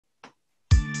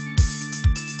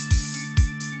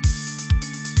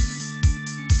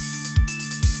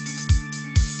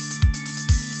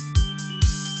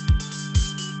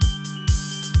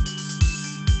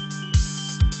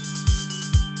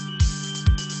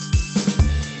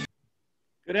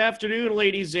Good afternoon,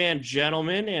 ladies and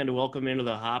gentlemen, and welcome into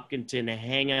the Hopkinton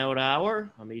Hangout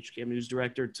Hour. I'm HCAM News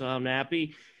Director Tom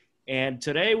Nappi, and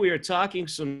today we are talking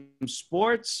some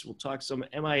sports. We'll talk some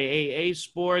MIAA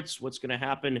sports, what's going to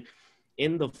happen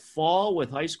in the fall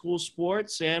with high school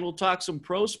sports, and we'll talk some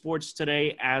pro sports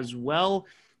today as well.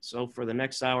 So for the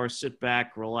next hour, sit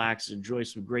back, relax, enjoy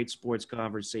some great sports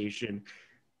conversation.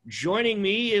 Joining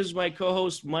me is my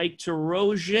co-host, Mike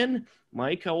Torosian.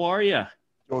 Mike, how are you?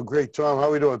 Doing great, Tom. How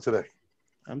are we doing today?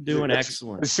 I'm doing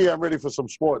excellent. I see I'm ready for some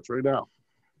sports right now.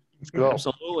 Let's go.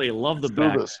 Absolutely. Love the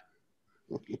Let's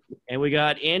back. And we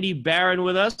got Andy Barron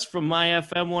with us from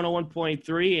Myfm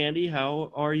 101.3. Andy,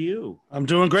 how are you? I'm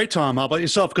doing great, Tom. How about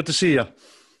yourself? Good to see you.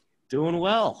 Doing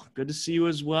well. Good to see you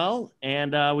as well.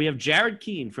 And we have Jared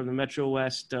Keene from the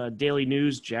Metrowest Daily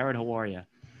News. Jared, how are you?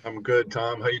 I'm good,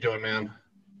 Tom. How you doing, man?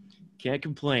 Can't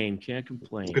complain. Can't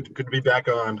complain. Good to be back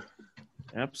on.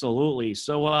 Absolutely.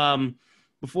 So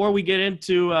before we get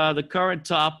into the current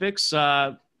topics,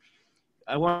 I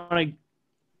want a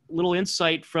little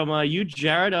insight from you,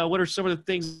 Jared. What are some of the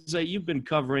things that you've been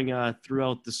covering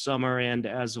throughout the summer and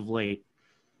as of late?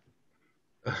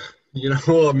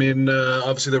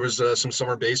 Obviously there was some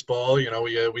summer baseball.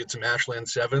 We had some Ashland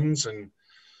Sevens, and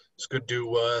it's good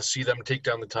to see them take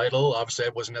down the title. Obviously, I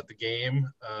wasn't at the game.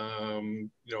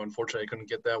 Unfortunately, I couldn't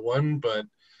get that one, but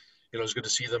it was good to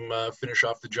see them finish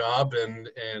off the job,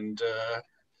 the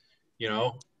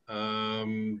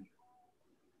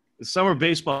summer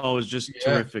baseball was just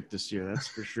terrific this year. That's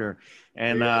for sure.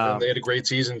 And they had a great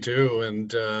season too.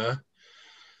 And,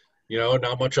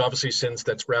 not much obviously since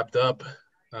that's wrapped up.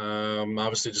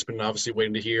 Obviously just been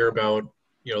waiting to hear about,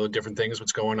 the different things,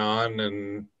 what's going on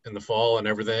and in the fall and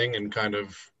everything, and kind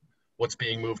of what's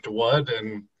being moved to what.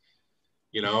 And,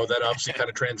 that obviously kind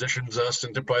of transitions us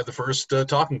into probably the first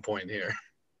talking point here.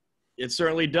 It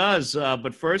certainly does.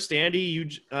 But first,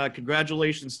 Andy,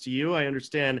 congratulations to you. I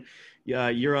understand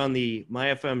you're on the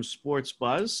Myfm Sports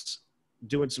Buzz,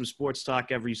 doing some sports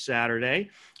talk every Saturday.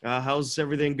 How's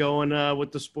everything going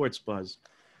with the Sports Buzz?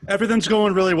 Everything's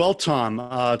going really well, Tom.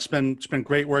 It's been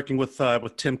great working with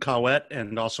Tim Cowett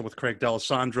and also with Craig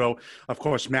D'Alessandro. Of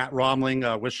course, Matt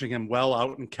Romling, wishing him well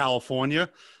out in California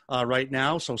right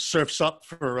now. So surfs up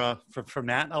for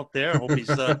Matt out there.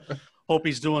 Hope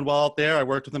he's doing well out there. I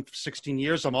worked with him for 16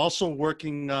 years. I'm also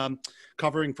working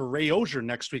covering for Ray Osier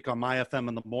next week on Myfm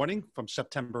in the morning from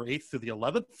September 8th through the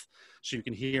 11th. So you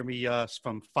can hear me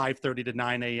from 5:30 to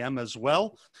 9 a.m. as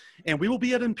well. And we will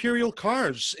be at Imperial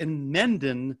Cars in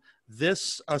Mendon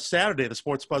this Saturday. The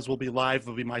Sports Buzz will be live. It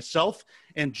will be myself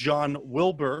and John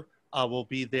Wilbur will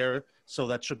be there. So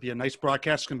that should be a nice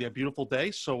broadcast. It's going to be a beautiful day.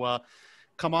 So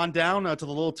come on down to the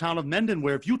little town of Mendon,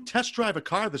 where if you test drive a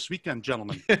car this weekend,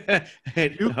 gentlemen.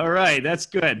 All right, that's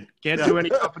good. Can't do any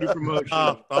company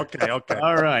promotion. Okay.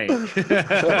 All right.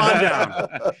 Come on down.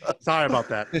 Sorry about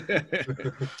that.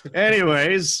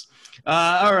 Anyways,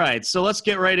 all right, so let's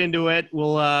get right into it.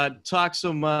 We'll talk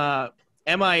some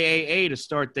MIAA to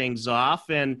start things off.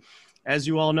 And as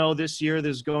you all know, this year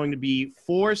there's going to be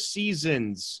 4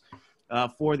 seasons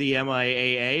for the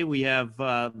MIAA. We have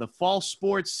the fall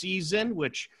sports season,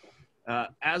 which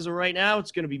as of right now,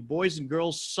 it's going to be boys and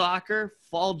girls soccer,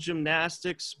 fall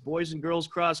gymnastics, boys and girls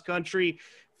cross country,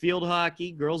 field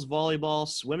hockey, girls volleyball,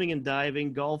 swimming and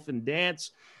diving, golf and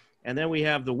dance. And then we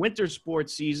have the winter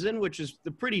sports season, which is the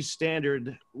pretty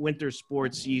standard winter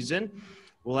sports season.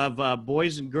 We'll have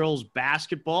boys and girls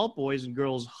basketball, boys and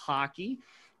girls hockey,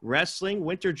 wrestling,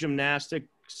 winter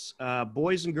gymnastics,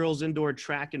 boys and girls indoor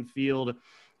track and field,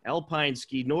 alpine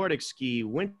ski, Nordic ski,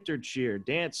 winter cheer,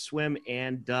 dance, swim,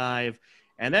 and dive.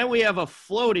 And then we have a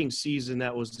floating season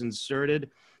that was inserted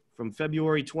from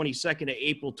February 22nd to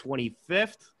April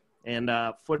 25th. And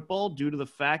football, due to the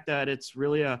fact that it's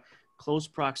really a close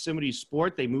proximity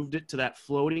sport, they moved it to that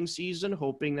floating season,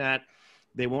 hoping that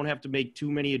they won't have to make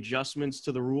too many adjustments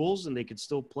to the rules and they could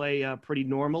still play pretty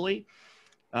normally.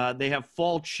 They have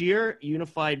fall cheer,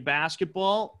 unified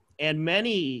basketball, and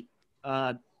many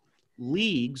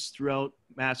leagues throughout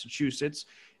Massachusetts,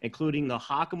 including the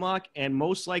Hockomock and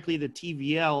most likely the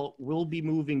TVL, will be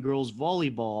moving girls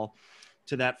volleyball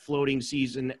to that floating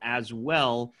season as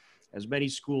well, as many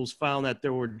schools found that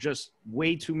there were just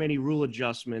way too many rule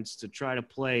adjustments to try to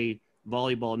play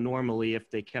volleyball normally if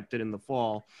they kept it in the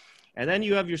fall. And then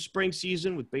you have your spring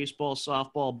season with baseball,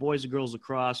 softball, boys and girls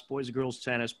lacrosse, boys and girls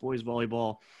tennis, boys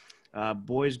volleyball,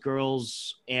 boys,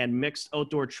 girls, and mixed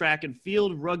outdoor track and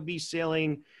field, rugby,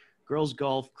 sailing, girls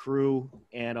golf, crew,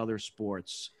 and other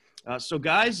sports. So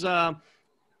guys,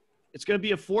 it's going to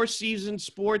be a 4-season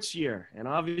sports year. And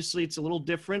obviously it's a little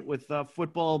different with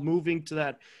football moving to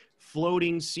that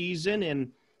floating season.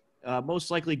 And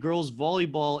most likely girls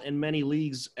volleyball in many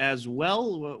leagues as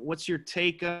well. What's your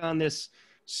take on this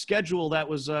schedule that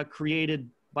was created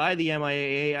by the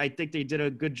MIAA? I think they did a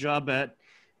good job at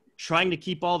trying to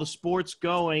keep all the sports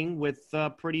going with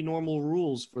pretty normal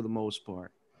rules for the most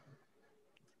part.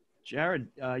 Jared,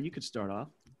 you could start off.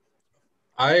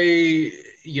 I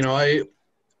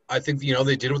think,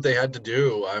 they did what they had to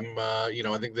do.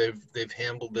 I think they've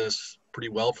handled this pretty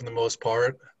well for the most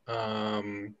part.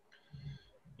 I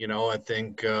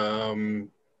think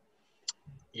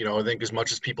as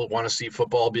much as people want to see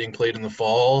football being played in the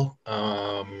fall,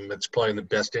 it's probably in the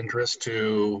best interest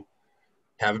to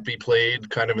have it be played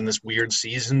kind of in this weird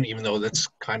season, even though that's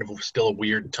kind of still a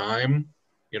weird time,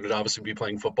 to obviously be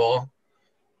playing football.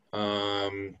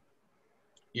 Not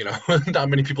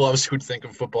many people obviously would think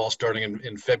of football starting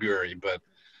in February, but,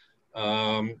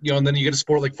 and then you get a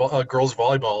sport like girls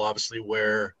volleyball, obviously,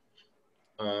 where,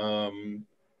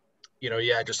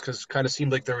 just because kind of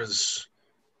seemed like there was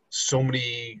so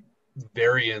many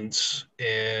variants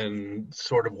in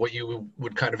sort of what you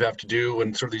would kind of have to do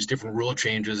and sort of these different rule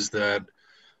changes that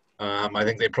I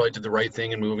think they probably did the right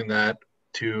thing in moving that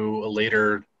to a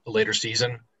later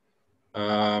season.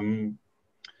 I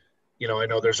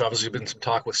know there's obviously been some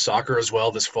talk with soccer as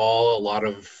well this fall, a lot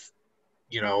of,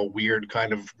 weird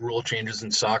kind of rule changes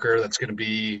in soccer. That's going to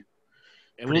be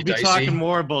and we'll be dicey. Talking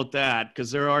more about that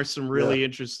because there are some really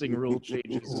interesting rule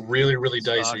changes. Really, really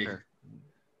dicey.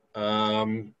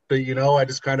 But I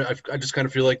just kind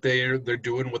of feel like they're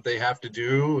doing what they have to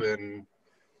do, and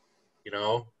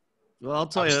well, I'll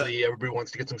tell you, everybody wants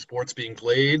to get some sports being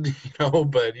played,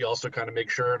 but you also kind of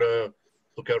make sure to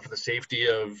look out for the safety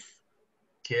of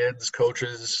kids,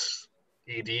 coaches,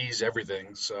 ADs,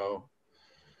 everything. So,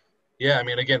 yeah, I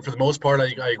mean, again, for the most part,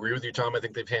 I agree with you, Tom. I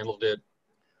think they've handled it,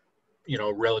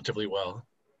 relatively well.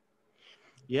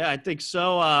 Yeah, I think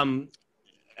so.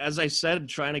 As I said,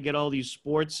 trying to get all these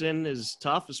sports in is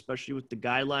tough, especially with the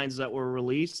guidelines that were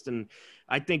released. And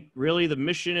I think really the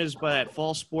mission is by that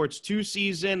fall sports 2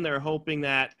 season, they're hoping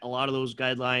that a lot of those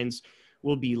guidelines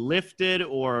will be lifted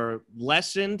or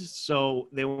lessened so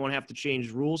they won't have to change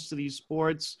rules to these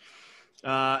sports.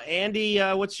 Andy,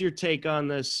 what's your take on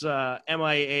this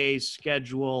MIA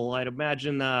schedule? I'd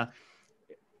imagine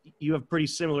you have pretty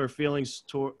similar feelings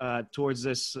towards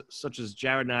this, such as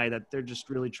Jared and I, that they're just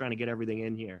really trying to get everything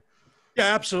in here.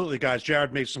 Yeah, absolutely, guys.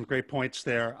 Jared made some great points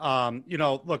there.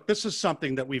 Look, this is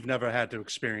something that we've never had to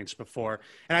experience before.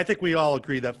 And I think we all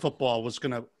agree that football was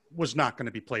not going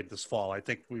to be played this fall. I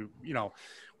think we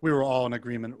were all in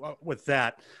agreement with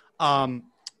that.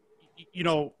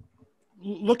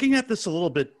 Looking at this a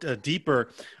little bit deeper,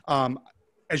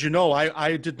 as you know,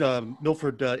 I did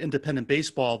Milford Independent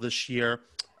Baseball this year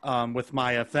with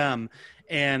Myfm,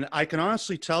 and I can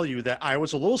honestly tell you that I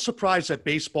was a little surprised that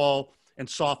baseball and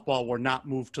softball were not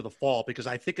moved to the fall, because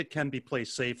I think it can be played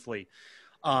safely.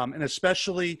 And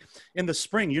especially in the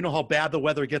spring, you know how bad the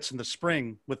weather gets in the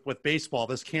spring with baseball.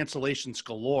 There's cancellations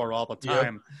galore all the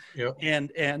time. Yep.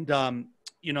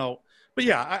 But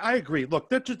yeah, I agree. Look,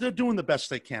 they're doing the best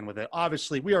they can with it.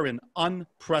 Obviously, we are in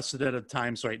unprecedented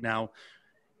times right now,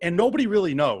 and nobody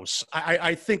really knows.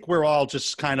 I think we're all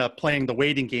just kind of playing the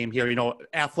waiting game here.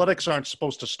 Athletics aren't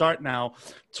supposed to start now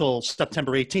till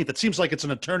September 18th. It seems like it's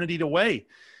an eternity away,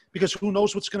 because who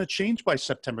knows what's going to change by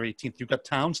September 18th. You've got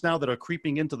towns now that are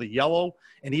creeping into the yellow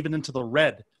and even into the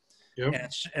red.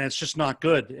 Yep. And it's just not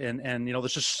good. And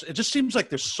it just seems like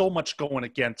there's so much going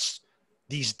against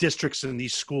these districts and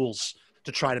these schools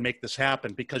to try to make this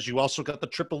happen, because you also got the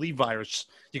Triple E virus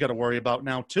you got to worry about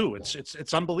now too.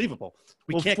 It's unbelievable.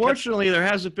 Fortunately, there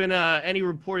hasn't been any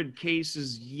reported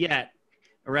cases yet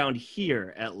around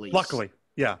here, at least. Luckily.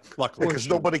 Yeah, luckily. Because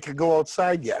nobody can go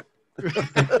outside yet.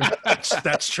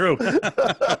 That's true.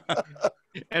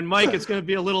 And Mike, it's going to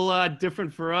be a little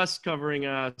different for us covering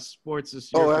sports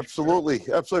this year. Oh, absolutely.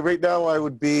 Sure. Absolutely. Right now I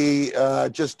would be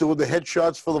just doing the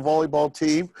headshots for the volleyball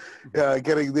team,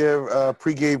 getting their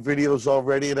pregame videos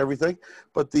already and everything.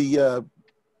 But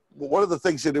one of the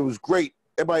things that it was great,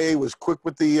 MIA was quick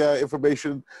with the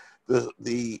information.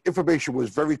 The information was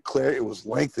very clear. It was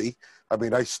lengthy. I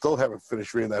mean, I still haven't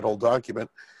finished reading that whole document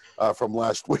from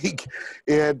last week.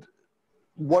 And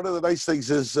one of the nice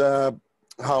things is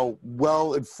how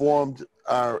well-informed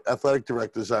our athletic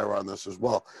directors are on this as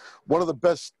well. One of the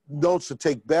best notes to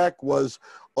take back was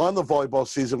on the volleyball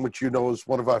season, which is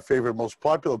one of our favorite, most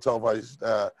popular televised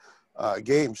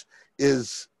games,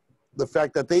 is the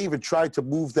fact that they even tried to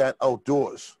move that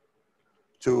outdoors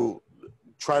to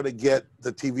try to get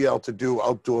the TVL to do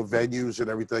outdoor venues and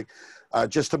everything,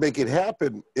 just to make it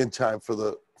happen in time for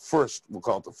the first, we'll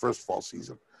call it the first fall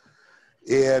season.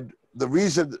 And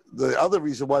the other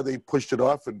reason why they pushed it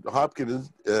off in Hopkinton,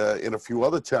 in a few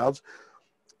other towns,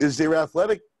 is their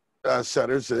athletic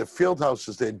centers, their field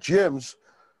houses, their gyms,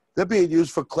 they're being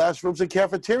used for classrooms and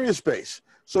cafeteria space.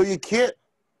 So you can't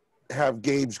have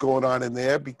games going on in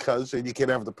there and you can't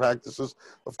have the practices,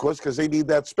 of course, because they need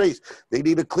that space. They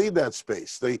need to clean that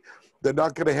space. They're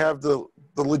not going to have the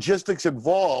logistics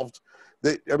involved.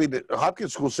 The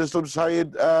Hopkins school systems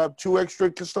hired 2 extra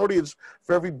custodians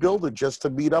for every building just to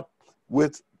meet up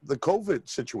with the COVID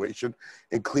situation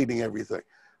and cleaning everything.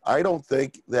 I don't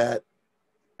think that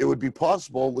it would be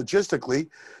possible logistically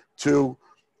to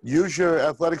use your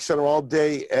athletic center all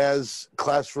day as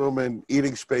classroom and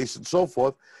eating space and so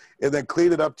forth, and then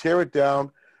clean it up, tear it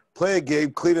down, play a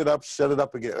game, clean it up, set it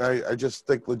up again. I just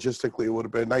think logistically it would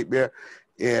have been a nightmare,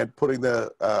 and putting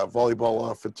the volleyball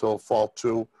off until fall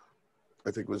 2,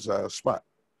 I think was smart.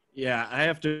 Yeah, I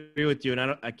have to agree with you,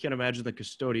 and I can't imagine the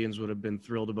custodians would have been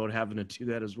thrilled about having to do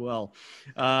that as well.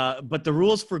 But the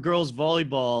rules for girls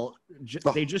volleyball,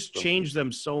 they just changed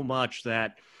them so much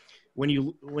that when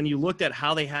you looked at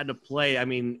how they had to play, I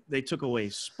mean, they took away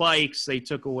spikes, they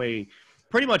took away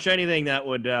pretty much anything that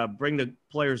would bring the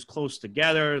players close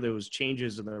together. There was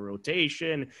changes in the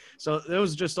rotation, so there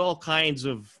was just all kinds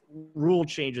of rule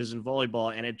changes in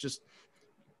volleyball, and it just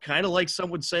kind of like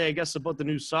some would say, I guess, about the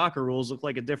new soccer rules, look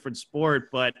like a different sport.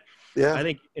 But yeah, I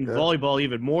think in volleyball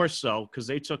even more so, because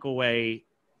they took away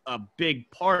a big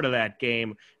part of that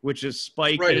game, which is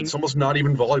spiking. Right, it's almost not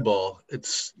even volleyball.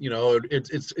 It's,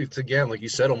 it's again, like you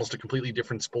said, almost a completely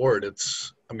different sport.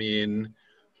 It's, and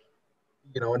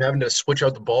having to switch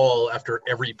out the ball after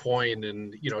every point,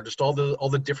 and just all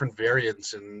the different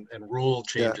variants and rule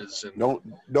changes. And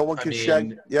no one can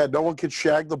shag. Yeah, no one can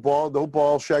shag the ball. No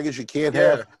ball shaggers. You can't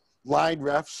have line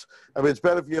refs. It's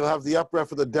better if you have the up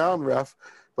ref or the down ref.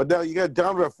 But now you got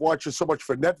down ref watching so much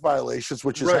for net violations,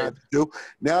 which is hard to do.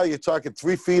 Now you're talking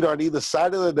 3 feet on either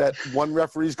side of the net. One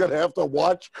referee's going to have to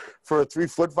watch for a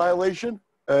 3-foot violation.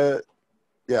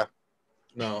 Yeah.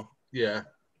 No. Yeah.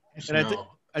 And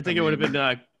I think it would have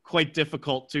been quite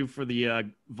difficult, too, for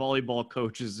the volleyball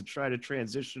coaches to try to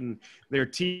transition their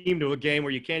team to a game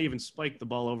where you can't even spike the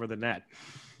ball over the net.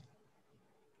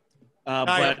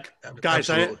 Guys,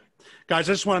 I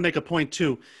just want to make a point,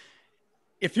 too.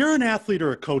 If you're an athlete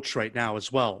or a coach right now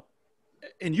as well,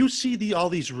 and you see all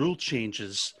these rule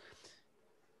changes,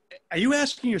 are you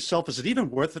asking yourself, is it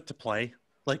even worth it to play?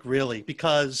 Like, really?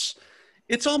 Because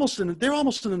they're almost in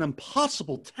an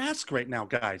impossible task right now,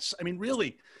 guys.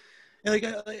 Really.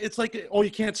 It's like, oh, you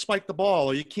can't spike the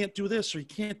ball, or you can't do this, or you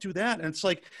can't do that. And it's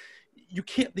like,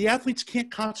 the athletes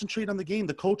can't concentrate on the game.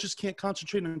 The coaches can't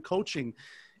concentrate on coaching.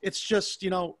 It's just,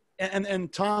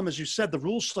 and Tom, as you said, the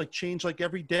rules change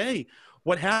every day.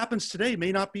 What happens today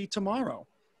may not be tomorrow,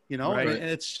 Right. And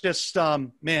it's just,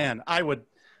 man, I would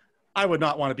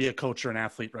not want to be a coach or an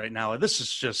athlete right now. This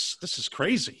is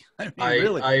crazy.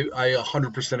 Really. I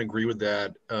 100% agree with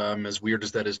that. As weird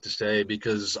as that is to say,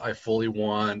 because I fully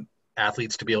want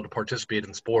athletes to be able to participate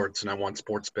in sports, and I want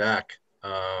sports back.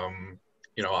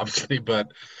 Obviously,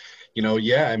 but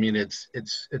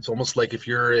it's almost like if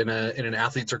you're in an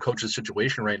athlete's or coach's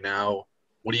situation right now,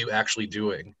 what are you actually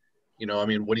doing?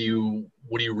 What are you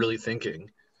really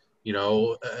thinking?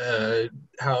 How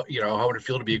would it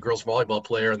feel to be a girls volleyball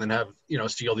player and then have,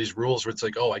 see all these rules where it's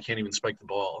like, oh, I can't even spike the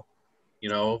ball,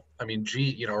 or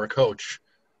a coach,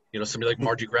 somebody like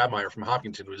Margie Grabmeyer from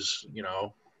Hopkinton was,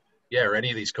 or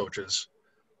any of these coaches.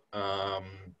 But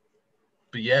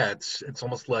yeah, it's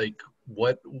almost like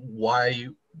why,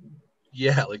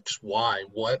 just why,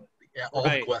 what, all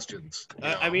the questions.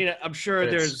 I'm sure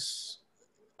there's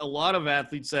a lot of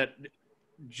athletes that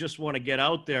just want to get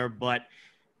out there, but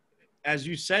as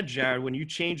you said, Jared, when you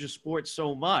change a sport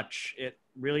so much, it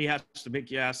really has to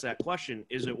make you ask that question,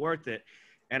 is it worth it?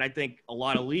 And I think a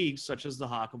lot of leagues, such as the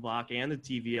Hockenbach and the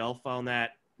TVL, found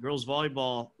that girls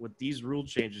volleyball with these rule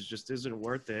changes just isn't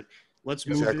worth it. Let's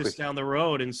move this down the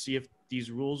road and see if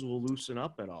these rules will loosen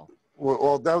up at all.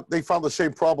 Well, now they found the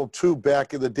same problem, too,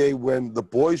 back in the day when the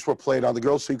boys were playing on the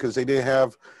girls' team, because they didn't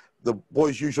have – the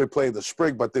boys usually play in the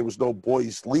spring, but there was no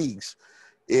boys' leagues.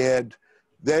 And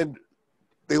then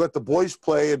they let the boys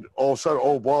play, and all of a sudden,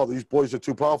 oh, wow, these boys are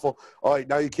too powerful. All right,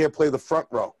 now you can't play the front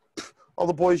row. All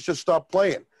the boys just stopped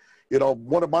playing.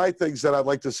 One of my things that I'd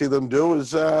like to see them do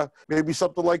is maybe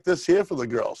something like this here for the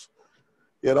girls.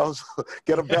 Get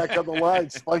them back on the line,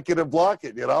 spike it and block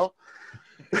it,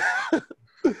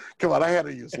 Come on, I had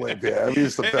to use Lambier.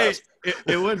 He's the best.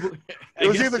 It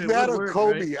was either that or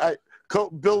Kobe. Right?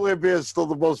 Bill Laimbeer is still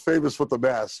the most famous with the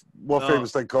mask. More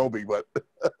famous than Kobe, but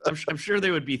I'm sure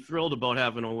they would be thrilled about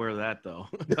having to wear that, though.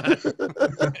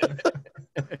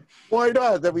 Why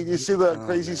not? I mean, you see the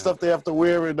crazy stuff they have to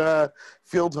wear in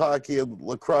field hockey and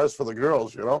lacrosse for the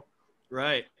girls, you know?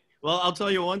 Right. Well, I'll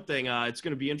tell you one thing. It's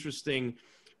going to be interesting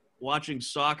watching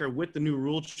soccer with the new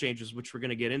rule changes, which we're going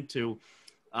to get into,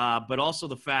 but also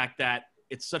the fact that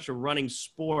it's such a running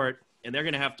sport, and they're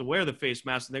going to have to wear the face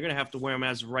mask, and they're going to have to wear them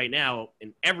as of right now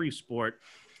in every sport.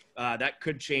 That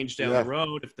could change down the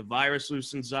road. If the virus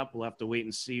loosens up, we'll have to wait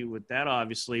and see with that,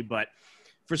 obviously. But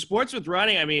for sports with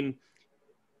running, I mean,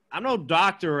 I'm no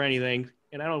doctor or anything,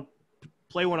 and I don't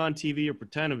play one on TV or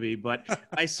pretend to be, but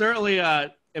I certainly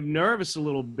am nervous a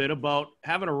little bit about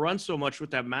having to run so much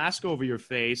with that mask over your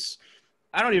face.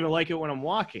 I don't even like it when I'm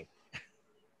walking.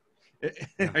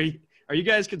 Are you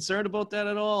guys concerned about that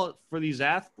at all for these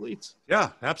athletes? Yeah,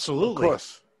 absolutely. Of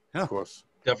course. Yeah. Of course.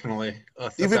 Definitely.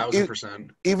 1,000%.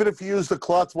 Even if you use the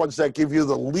cloth ones that give you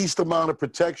the least amount of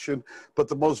protection, but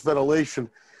the most ventilation,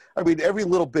 I mean, every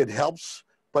little bit helps,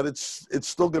 but it's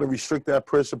still going to restrict that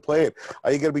person playing.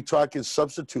 Are you going to be talking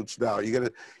substitutes now? You're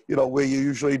going to, where you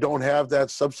usually don't have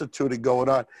that substituting going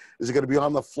on. Is it going to be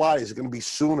on the fly? Is it going to be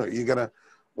sooner? You're going to,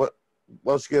 what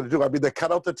else are you going to do? I mean, they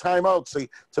cut out the timeouts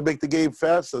to make the game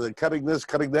faster. They're cutting this,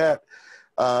 cutting that.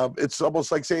 It's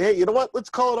almost like saying, hey, you know what? Let's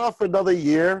call it off for another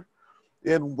year,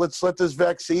 and let's let this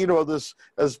vaccine or this,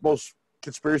 as most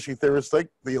conspiracy theorists think,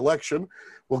 the election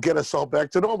will get us all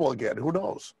back to normal again. Who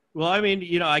knows? Well, I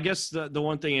mean, I guess the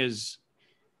one thing is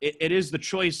it is the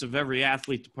choice of every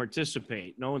athlete to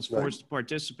participate. No one's forced to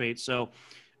participate. So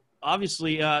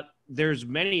obviously there's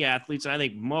many athletes, and I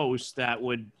think most, that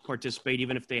would participate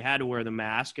even if they had to wear the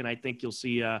mask. And I think you'll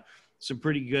see some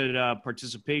pretty good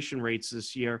participation rates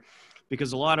this year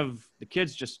because a lot of the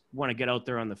kids just want to get out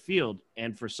there on the field.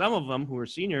 And for some of them who are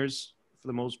seniors, for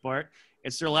the most part,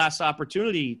 it's their last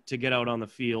opportunity to get out on the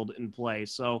field and play.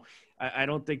 So I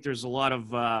don't think there's a lot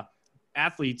of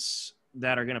athletes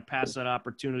that are going to pass that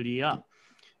opportunity up.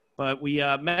 But we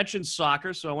mentioned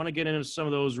soccer, so I want to get into some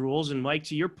of those rules. And, Mike,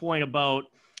 to your point about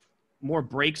more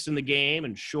breaks in the game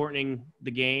and shortening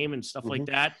the game and stuff like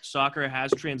that, soccer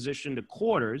has transitioned to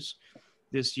quarters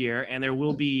this year, and there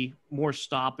will be more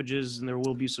stoppages and there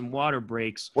will be some water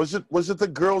breaks. Was it the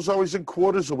girls always in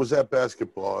quarters, or was that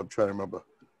basketball? I'm trying to remember.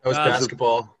 That was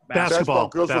basketball. Basketball.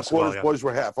 Girls were quarters, yeah. Boys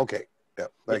were half. Okay. Yeah,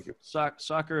 thank you.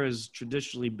 Soccer has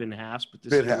traditionally been halves, but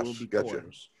this year will be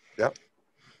quarters. Yep.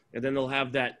 And then they'll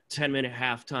have that 10-minute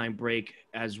halftime break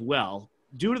as well,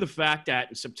 due to the fact that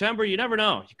in September, you never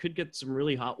know. You could get some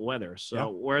really hot weather. So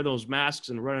wear those masks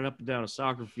and running up and down a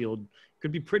soccer field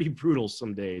could be pretty brutal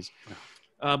some days.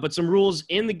 But some rules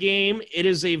in the game. It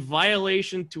is a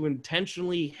violation to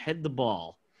intentionally head the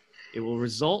ball. It will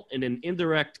result in an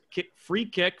indirect free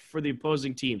kick for the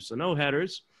opposing team. So no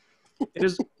headers.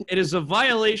 It is a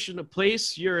violation to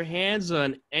place your hands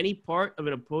on any part of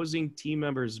an opposing team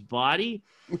member's body.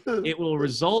 It will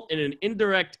result in an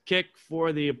indirect kick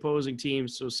for the opposing team,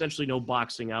 so essentially no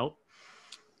boxing out.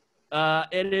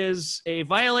 It is a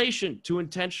violation to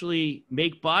intentionally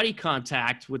make body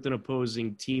contact with an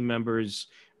opposing team member's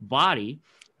body.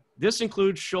 This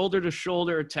includes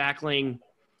shoulder-to-shoulder tackling,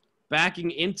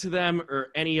 backing into them, or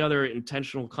any other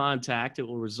intentional contact. It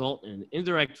will result in an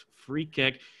indirect free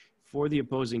kick for the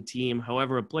opposing team.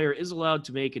 However, a player is allowed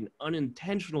to make an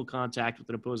unintentional contact with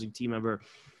an opposing team member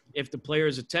if the player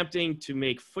is attempting to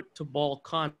make foot-to-ball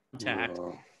contact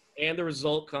and the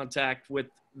result contact with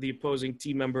the opposing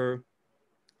team member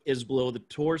is below the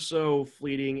torso,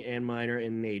 fleeting, and minor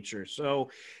in nature. So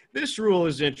this rule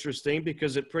is interesting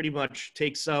because it pretty much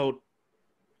takes out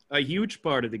a huge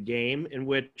part of the game in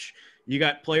which you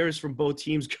got players from both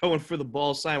teams going for the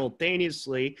ball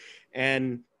simultaneously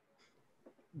and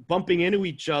bumping into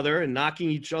each other and knocking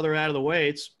each other out of the way.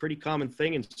 It's a pretty common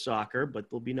thing in soccer, but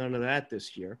there'll be none of that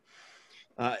this year.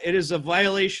 It is a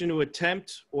violation to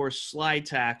attempt or slide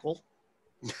tackle.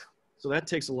 So that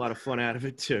takes a lot of fun out of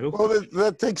it, too. Well,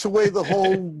 that takes away the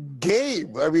whole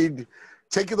game. I mean,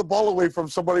 taking the ball away from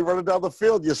somebody running down the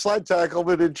field, you slide tackle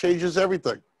them, and it changes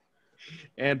everything.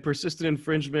 And persistent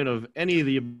infringement of any of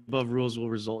the above rules will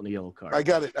result in a yellow card. I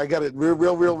got it.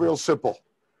 Real simple.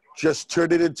 Just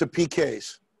turn it into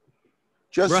PKs.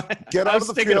 Just get out of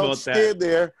the field, stand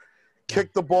there,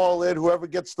 kick the ball in. Whoever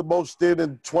gets the most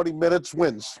in 20 minutes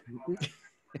wins.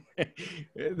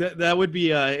 that would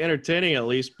be entertaining at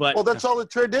least. But well, that's all it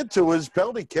turned into is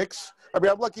penalty kicks. I mean,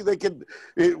 I'm lucky they can.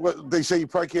 They say you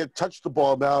probably can't touch the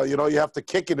ball now. You have to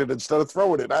kick it in instead of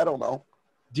throwing it. I don't know.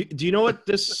 Do you know what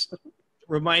this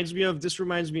reminds me of? This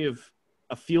reminds me of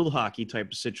a field hockey type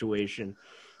of situation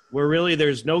where really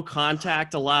there's no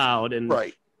contact allowed, and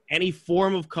Right. any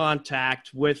form of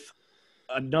contact with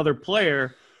another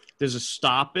player, there's a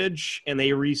stoppage and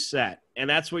they reset. And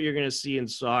that's what you're going to see in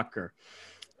soccer.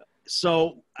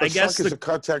 So But I guess soccer's a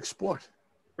contact sport.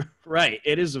 right,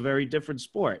 it is a very different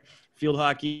sport. Field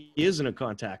hockey isn't a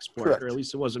contact sport, Correct. or at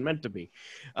least it wasn't meant to be.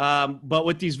 But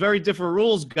with these very different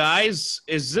rules, guys,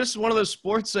 is this one of the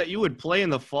sports that you would play in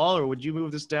the fall, or would you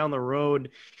move this down the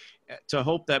road to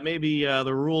hope that maybe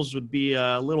the rules would be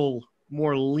a little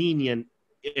more lenient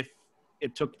if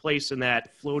it took place in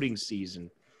that floating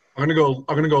season? I'm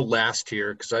gonna go last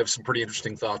here because I have some pretty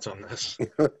interesting thoughts on this.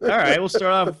 All right, we'll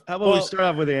start off. How about we start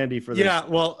off with Andy for this? Yeah,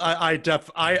 well,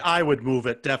 I would move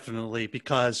it definitely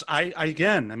because I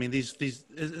mean these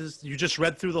you just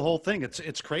read through the whole thing.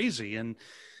 It's crazy, and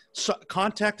so,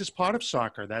 contact is part of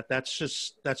soccer. That's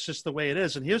just the way it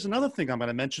is. And here's another thing I'm going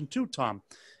to mention too, Tom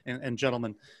and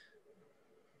gentlemen.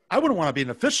 I wouldn't want to be an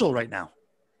official right now.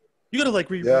 You got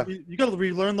to you got to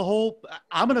relearn the whole.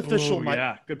 I'm an official.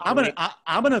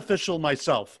 I'm an official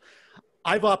myself.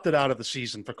 I've opted out of the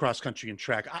season for cross country and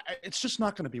track. It's just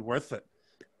not going to be worth it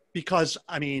because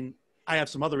I mean I have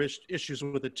some other issues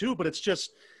with it too. But it's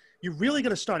just you really got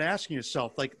to start asking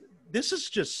yourself like this is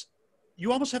just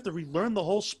you almost have to relearn the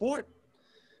whole sport.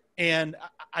 And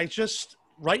I just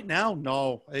right now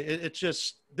no, it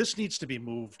just this needs to be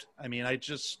moved. I mean I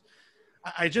just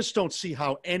don't see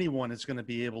how anyone is going to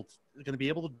be able to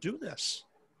do this.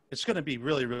 It's going to be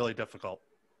really, really difficult.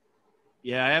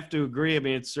 Yeah, I have to agree. I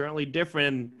mean, it's certainly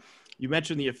different. You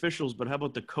mentioned the officials, but how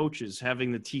about the coaches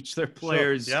having to teach their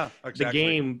players the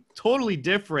game? Totally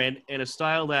different in a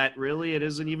style that really it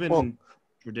isn't even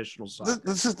traditional soccer.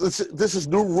 This is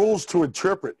new rules to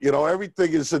interpret. You know,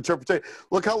 everything is interpretation.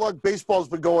 Look how long baseball's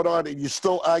been going on, and you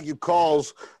still argue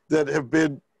calls that have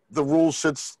been the rules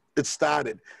since it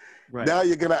started. Right. Now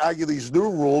you're going to argue these new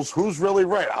rules. Who's really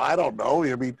right? I don't know.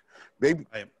 I mean, maybe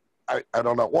I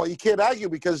don't know. Well, you can't argue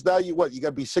because now you got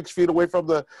to be 6 feet away from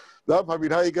the ump. I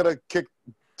mean, how you going to kick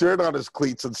dirt on his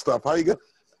cleats and stuff? How you going?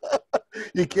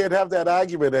 You can't have that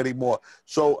argument anymore.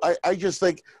 So I just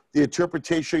think the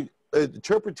interpreting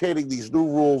these new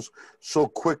rules so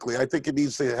quickly, I think it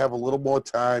needs to have a little more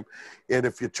time. And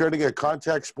if you're turning a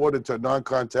contact sport into a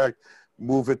non-contact,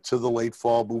 move it to the late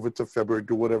fall, move it to February,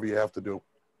 do whatever you have to do.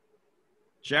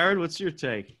 Jared, what's your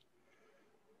take?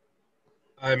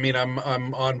 I mean, I'm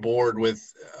on board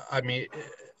with. I mean,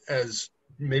 as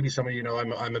maybe some of you know,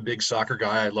 I'm a big soccer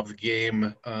guy. I love the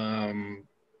game.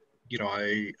 You know,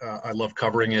 I love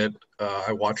covering it.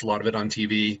 I watch a lot of it on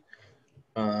TV.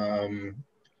 I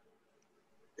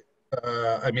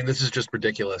mean, this is just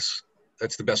ridiculous.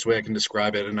 That's the best way I can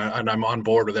describe it. And I'm on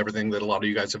board with everything that a lot of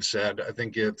you guys have said. I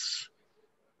think it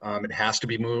has to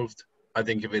be moved. I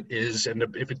think if it is, and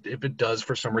if it does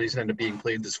for some reason end up being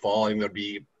played this fall, I think that'd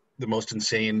be one of the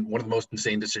most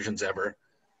insane decisions ever.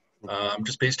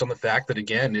 Just based on the fact that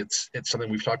again, it's something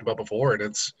we've talked about before, and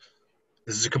this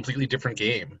is a completely different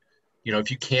game. You know, if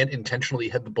you can't intentionally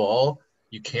head the ball,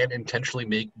 you can't intentionally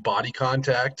make body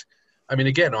contact. I mean,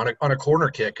 again, on a corner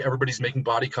kick, everybody's making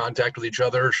body contact with each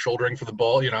other, shouldering for the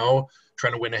ball, you know,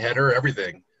 trying to win a header,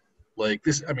 everything. Like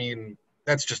this, I mean,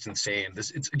 that's just insane.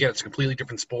 It's a completely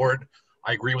different sport.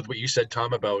 I agree with what you said,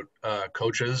 Tom, about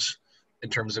coaches in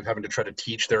terms of having to try to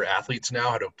teach their athletes now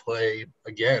how to play,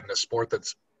 again, a sport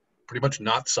that's pretty much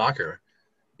not soccer.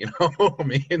 You know, I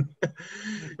mean,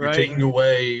 you're taking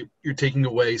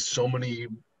away so many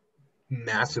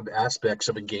massive aspects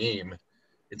of a game.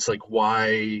 It's like,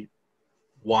 why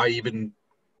even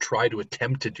try to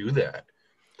attempt to do that?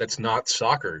 That's not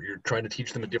soccer. You're trying to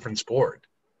teach them a different sport.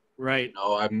 Right.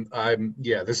 No,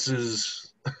 this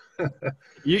is.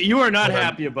 You are not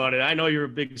happy about it. I know you're a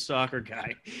big soccer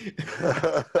guy.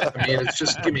 I mean, it's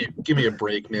just give me a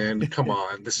break, man. Come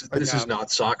on, this is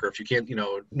not soccer. If you can't, you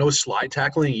know, no slide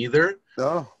tackling either.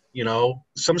 No. You know,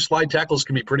 some slide tackles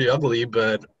can be pretty ugly,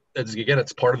 but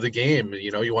it's part of the game.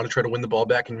 You know, you want to try to win the ball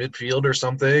back in midfield or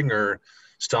something, or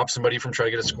stop somebody from trying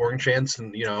to get a scoring chance,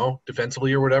 and you know,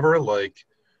 defensively or whatever. Like,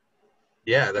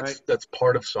 yeah, that's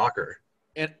part of soccer.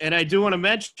 And I do want to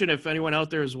mention, if anyone out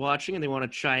there is watching and they want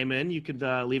to chime in, you could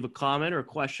leave a comment or a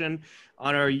question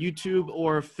on our YouTube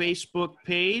or Facebook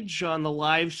page on the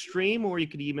live stream, or you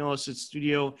could email us at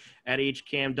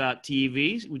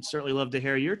studio@hcam.tv. We'd certainly love to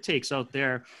hear your takes out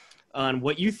there on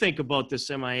what you think about this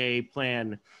MIA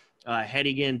plan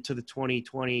heading into the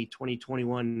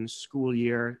 2020-2021 school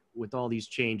year with all these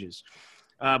changes.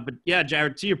 But yeah,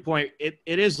 Jared, to your point, it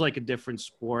is like a different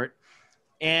sport.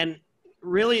 And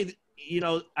really, you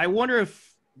know, I wonder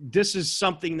if this is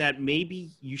something that maybe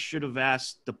you should have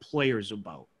asked the players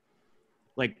about.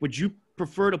 Like, would you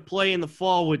prefer to play in the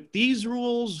fall with these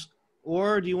rules,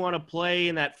 or do you want to play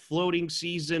in that floating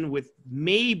season with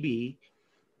maybe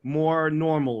more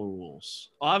normal rules?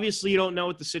 Obviously, you don't know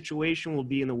what the situation will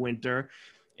be in the winter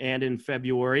and in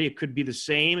February. It could be the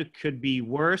same. It could be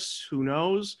worse. Who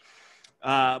knows?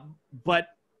 But,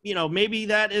 you know, maybe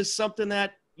that is something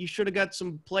that you should have got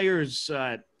some players'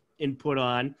 input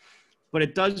on. But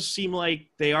it does seem like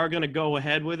they are going to go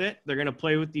ahead with it. They're going to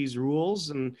play with these rules.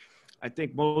 And I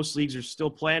think most leagues are still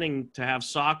planning to have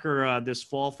soccer this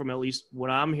fall, from at least what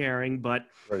I'm hearing. But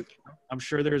Right. I'm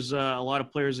sure there's a lot of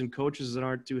players and coaches that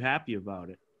aren't too happy about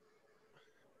it.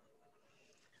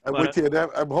 I'm with you. And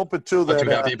I'm hoping, too, Not that too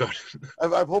happy about it.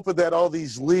 I'm hoping that all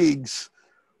these leagues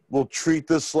will treat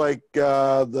this like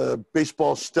the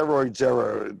baseball steroids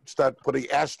era and start putting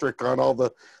asterisk on all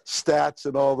the stats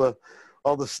and all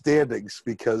the standings,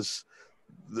 because,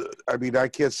 I mean, I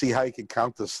can't see how you can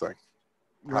count this thing.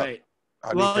 Right.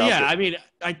 How do you Well, count yeah, it? I mean,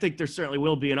 I think there certainly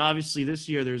will be. And obviously this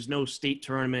year there's no state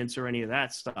tournaments or any of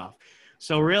that stuff.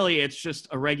 So really it's just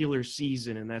a regular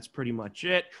season, and that's pretty much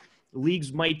it.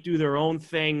 Leagues might do their own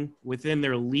thing within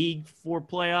their league for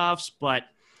playoffs, but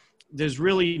there's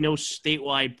really no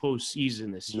statewide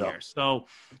postseason this No. year. So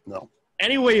No.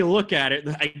 any way you look at it,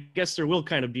 I guess there will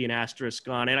kind of be an asterisk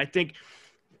on it. I think,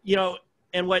 you know,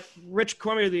 and what Rich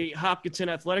Cormier, the Hopkinton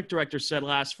athletic director, said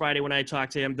last Friday when I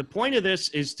talked to him, the point of this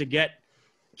is to get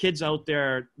kids out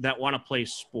there that want to play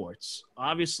sports.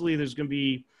 Obviously, there's going to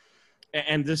be,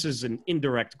 and this is an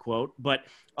indirect quote, but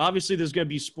obviously there's going to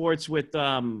be sports with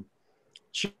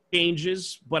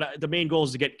changes, but the main goal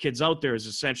is to get kids out there, is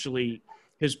essentially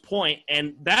his point.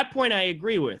 And that point I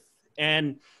agree with.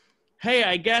 And hey,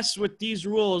 I guess with these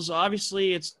rules,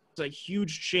 obviously it's a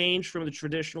huge change from the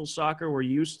traditional soccer we're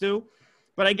used to.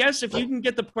 But I guess if you can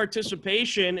get the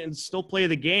participation and still play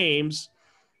the games,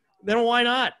 then why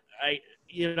not?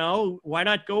 Why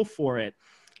not go for it?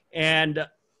 And,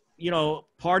 you know,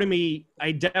 part of me,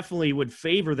 I definitely would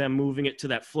favor them moving it to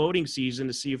that floating season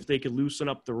to see if they could loosen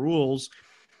up the rules.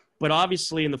 But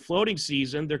obviously in the floating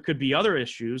season, there could be other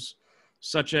issues,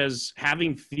 such as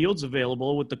having fields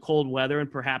available with the cold weather and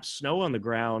perhaps snow on the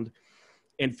ground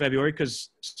in February, because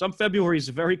some February is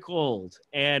very cold,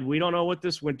 and we don't know what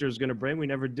this winter is going to bring. We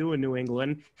never do in New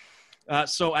England.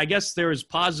 So I guess there is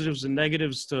positives and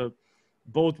negatives to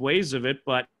both ways of it,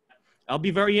 but I'll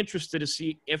be very interested to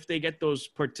see if they get those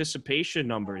participation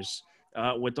numbers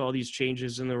with all these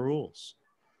changes in the rules.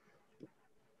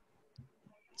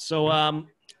 So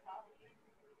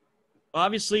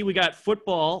obviously we got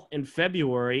football in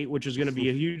February, which is going to be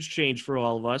a huge change for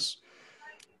all of us.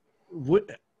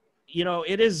 You know,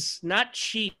 it is not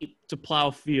cheap to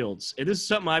plow fields. It is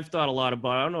something I've thought a lot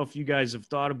about. I don't know if you guys have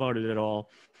thought about it at all.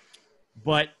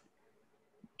 But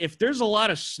if there's a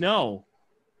lot of snow,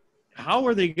 how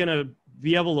are they going to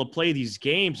be able to play these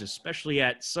games, especially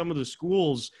at some of the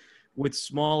schools with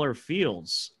smaller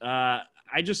fields? I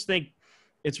just think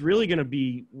it's really going to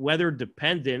be weather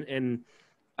dependent, and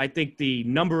I think the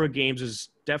number of games is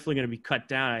definitely going to be cut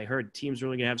down. I heard teams are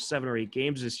only going to have 7 or 8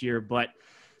 games this year, but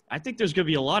I think there's going to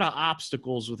be a lot of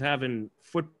obstacles with having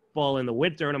football in the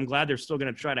winter, and I'm glad they're still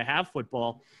going to try to have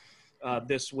football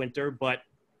this winter. But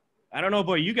I don't know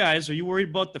about you guys. Are you worried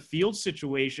about the field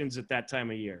situations at that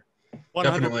time of year?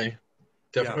 100 Definitely.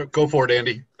 Yeah. Go for it,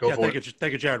 Andy. Go for it.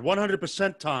 Thank you, Jared.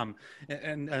 100%, Tom.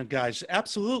 And guys,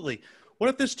 absolutely. What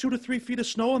if there's 2 to 3 feet of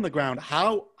snow on the ground?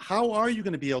 How are you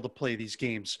going to be able to play these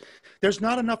games? There's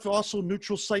not enough also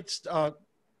neutral sites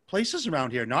places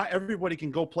around here. Not everybody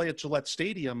can go play at Gillette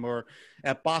Stadium or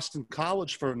at Boston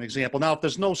College, for an example. Now, if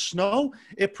there's no snow,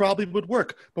 it probably would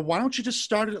work. But why don't you just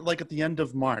start it like at the end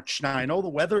of March? Now, I know the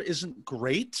weather isn't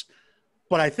great,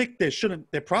 but I think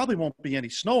there probably won't be any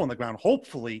snow on the ground,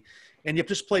 hopefully. And you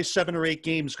just play 7 or 8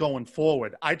 games going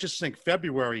forward. I just think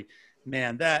February,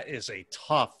 man, that is a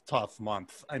tough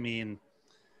month. I mean,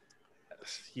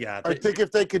 yeah. I think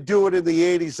if they could do it in the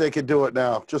 80s, they could do it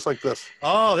now, just like this.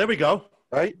 Oh, there we go.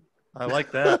 Right? I like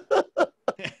that.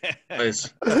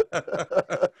 Nice.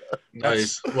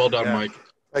 Nice. Well done, Yeah. Mike.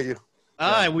 Thank you.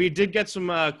 We did get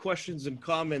some questions and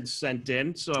comments sent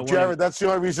in. So Jared, that's the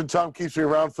only reason Tom keeps me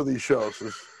around for these shows.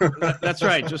 That's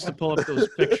right, just to pull up those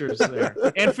pictures there.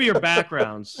 And for your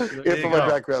backgrounds. Yeah, for my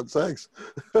background. Thanks.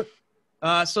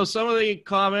 So some of the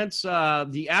comments,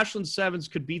 the Ashland Sevens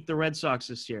could beat the Red Sox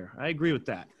this year. I agree with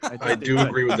that. I do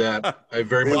agree with that. I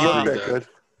very They much look agree that with that. good.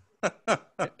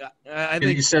 I And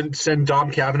think, you send Dom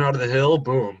Kavanaugh to the hill,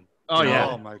 boom. oh yeah,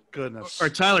 Oh, my goodness. or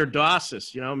Tyler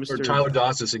Dossis, you know, Or Mr. Tyler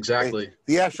Dossis, exactly.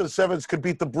 The Ashland Sevens could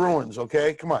beat the Bruins,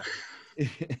 okay? Come on.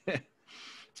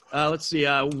 Let's see.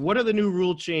 What are the new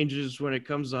rule changes when it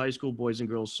comes to high school boys and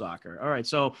girls soccer? All right.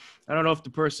 So I don't know if the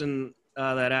person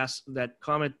that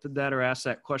commented that or asked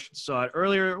that question saw it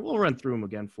earlier. We'll run through them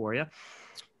again for you.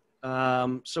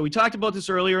 So we talked about this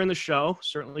earlier in the show.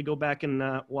 Certainly go back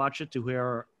and watch it to hear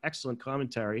our excellent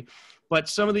commentary. But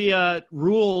some of the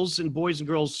rules in boys and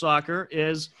girls soccer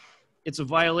is it's a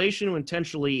violation to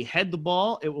intentionally head the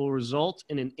ball. It will result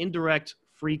in an indirect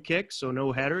free kick, so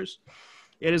no headers.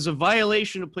 It is a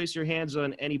violation to place your hands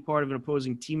on any part of an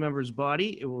opposing team member's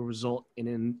body. It will result in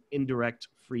an indirect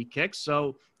free kick,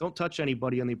 so don't touch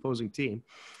anybody on the opposing team.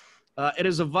 It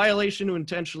is a violation to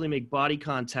intentionally make body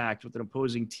contact with an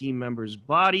opposing team member's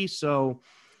body. So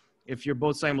if you're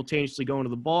both simultaneously going to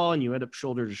the ball and you end up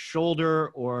shoulder to shoulder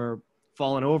or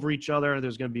falling over each other,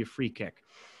 there's going to be a free kick.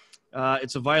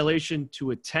 It's a violation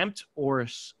to attempt or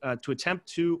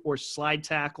slide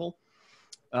tackle.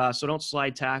 So don't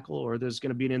slide tackle, or there's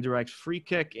going to be an indirect free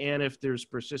kick. And if there's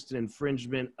persistent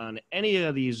infringement on any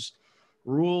of these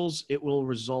rules, it will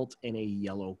result in a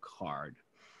yellow card.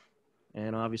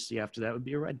 And obviously after that would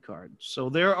be a red card. So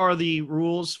there are the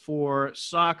rules for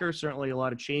soccer. Certainly a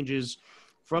lot of changes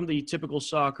from the typical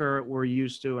soccer we're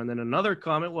used to. And then another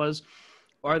comment was,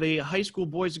 are the high school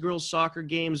boys and girls soccer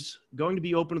games going to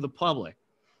be open to the public?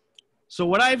 So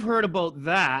what I've heard about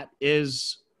that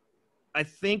is, I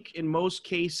think in most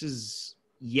cases,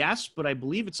 yes, but I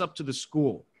believe it's up to the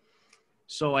school.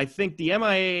 So I think the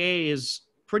MIAA is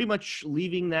pretty much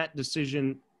leaving that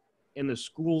decision in the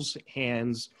school's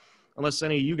hands, unless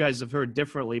any of you guys have heard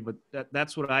differently, but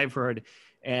that's what I've heard.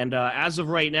 And as of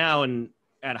right now,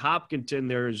 at Hopkinton,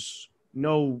 there's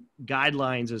no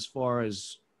guidelines as far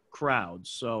as crowds.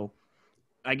 So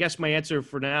I guess my answer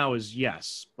for now is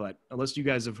yes, but unless you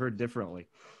guys have heard differently.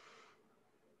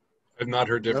 I've not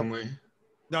heard differently.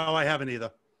 No, I haven't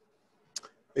either.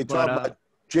 Hey, Tom,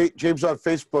 James on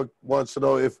Facebook wants to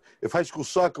know if high school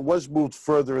soccer was moved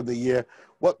further in the year,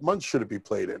 what month should it be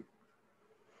played in?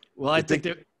 Well, I think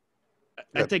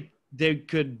they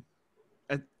could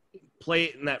play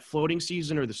it in that floating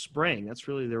season or the spring. That's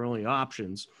really their only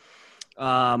options.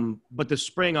 But the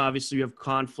spring, obviously, you have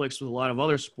conflicts with a lot of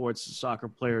other sports soccer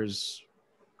players.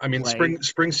 I mean,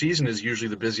 spring season is usually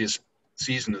the busiest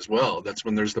season as well. That's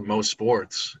when there's the most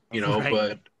sports,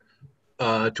 right.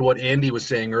 But to what Andy was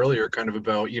saying earlier, kind of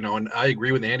about, and I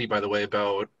agree with Andy, by the way,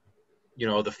 about,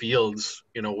 the fields,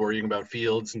 worrying about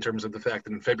fields in terms of the fact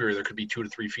that in February there could be 2 to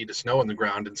 3 feet of snow on the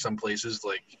ground in some places.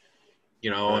 Like,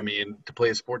 right. I mean, try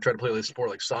to play a sport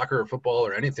like soccer or football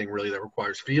or anything really that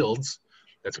requires fields,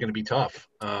 that's going to be tough.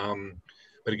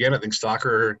 But again, I think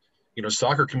soccer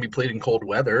can be played in cold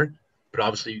weather, but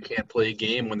obviously you can't play a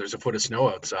game when there's a foot of snow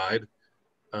outside.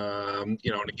 And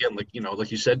again,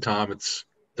 like you said, Tom, it's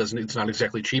not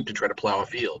exactly cheap to try to plow a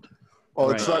field.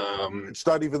 Well, it's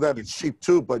not even that it's cheap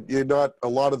too, but a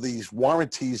lot of these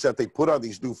warranties that they put on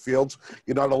these new fields,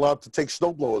 you're not allowed to take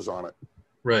snowblowers on it.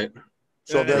 Right.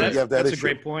 So then you have that that's issue.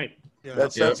 A great point. Yeah.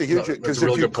 That's a huge, that's a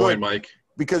really good point, Mike.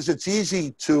 Because it's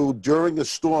easy to, during a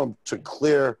storm, to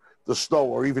clear the snow,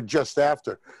 or even just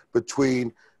after,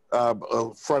 between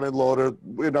a front end loader,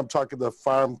 and I'm talking the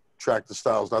farm tractor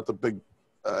styles, not the big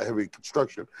heavy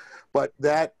construction, but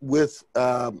that with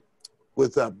the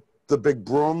big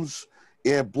brooms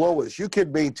and blowers, you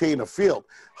can maintain a field.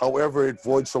 However, it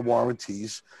voids the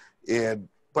warranties,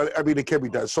 but I mean, it can be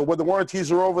done. So when the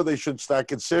warranties are over, they should start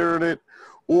considering it,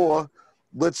 or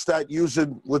let's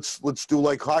do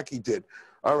like hockey did.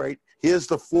 All right, here's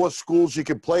the 4 schools you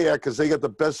can play at because they got the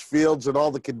best fields and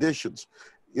all the conditions,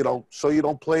 so you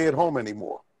don't play at home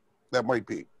anymore. That might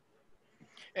be.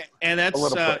 And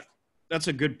that's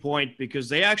a good point, because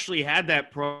they actually had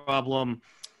that problem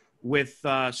with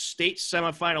state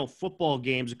semifinal football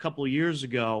games a couple of years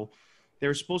ago. They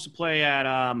were supposed to play at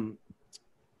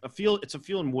a field. It's a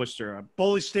field in Worcester.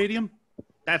 Foley Stadium?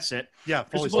 That's it. Yeah,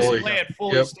 They're supposed to play at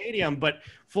Foley Stadium, but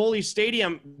Foley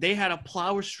Stadium, they had a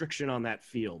plow restriction on that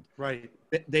field. Right.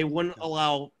 They wouldn't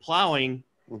allow plowing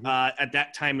at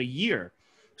that time of year.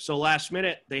 So last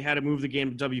minute, they had to move the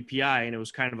game to WPI, and it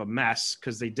was kind of a mess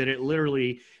because they did it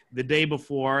literally the day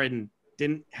before and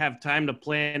didn't have time to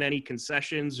plan any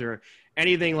concessions or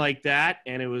anything like that.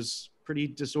 And it was pretty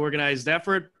disorganized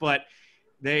effort, but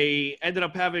they ended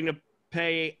up having to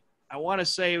pay, I want to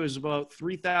say it was about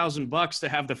 $3,000 to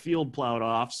have the field plowed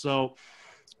off. So,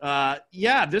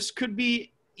 this could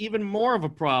be even more of a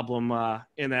problem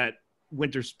in that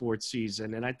winter sports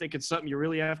season. And I think it's something you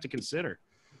really have to consider.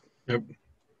 Yep.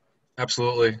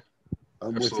 Absolutely.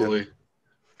 Absolutely.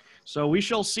 So we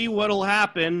shall see what'll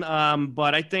happen.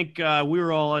 But I think we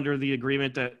were all under the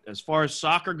agreement that as far as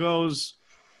soccer goes,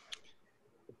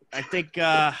 I think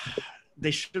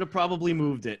they should have probably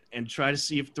moved it and try to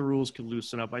see if the rules could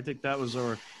loosen up. I think that was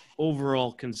our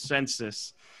overall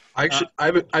consensus. I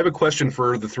have a question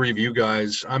for the three of you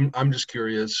guys. I'm just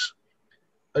curious.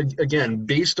 Again,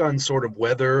 based on sort of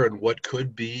weather and what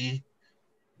could be,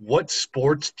 what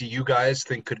sports do you guys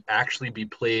think could actually be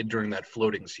played during that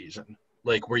floating season?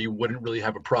 Like where you wouldn't really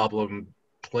have a problem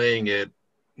playing it,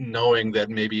 knowing that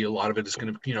maybe a lot of it is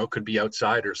going to, could be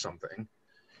outside or something.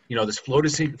 This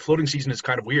floating season is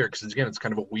kind of weird because, again, it's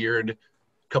kind of a weird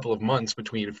couple of months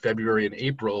between February and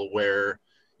April where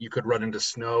you could run into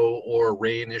snow or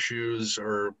rain issues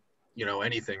or,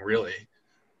 anything really.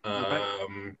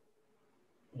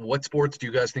 What sports do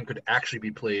you guys think could actually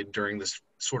be played during this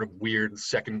sort of weird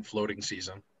second floating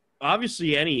season?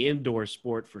 Obviously, any indoor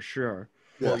sport for sure.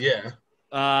 Well, yeah.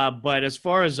 But as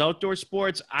far as outdoor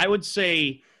sports, I would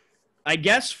say, I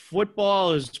guess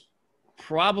football is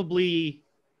probably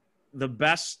the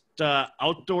best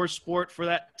outdoor sport for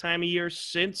that time of year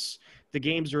since the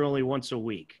games are only once a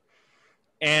week.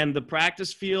 And the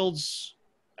practice fields,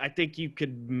 I think you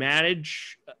could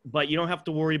manage, but you don't have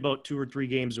to worry about 2 or 3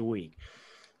 games a week.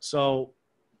 So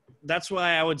that's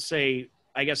why I would say,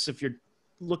 I guess if you're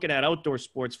looking at outdoor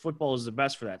sports, football is the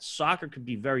best for that. Soccer could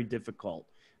be very difficult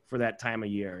for that time of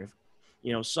year.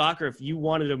 Soccer, if you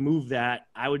wanted to move that,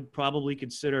 I would probably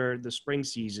consider the spring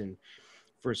season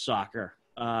for soccer.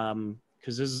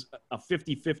 Because there's a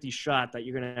 50-50 shot that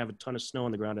you're going to have a ton of snow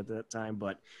on the ground at that time.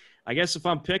 But I guess if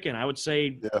I'm picking, I would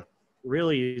say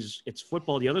really it's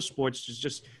football. The other sports, there's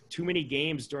just too many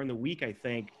games during the week, I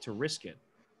think, to risk it.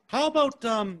 How about,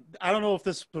 I don't know if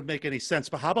this would make any sense,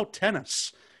 but how about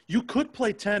tennis? You could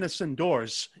play tennis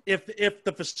indoors if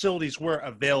the facilities were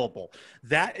available.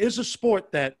 That is a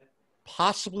sport that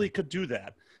possibly could do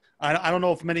that. I don't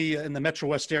know if many in the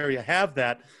Metrowest area have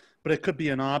that, but it could be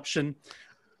an option.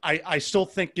 I still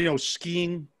think,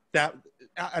 skiing, that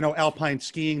I know alpine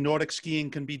skiing, Nordic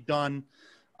skiing can be done,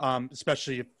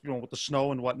 especially if, with the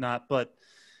snow and whatnot. But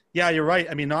yeah, you're right.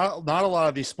 I mean, not a lot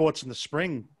of these sports in the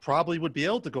spring probably would be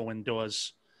able to go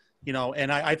indoors,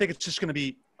 and I think it's just going to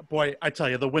be, boy, I tell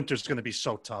you, the winter's going to be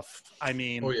so tough. I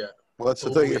mean, oh yeah. Well, that's the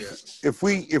thing.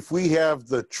 If we have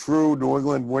the true New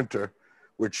England winter,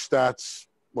 which starts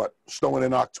snowing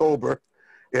in October,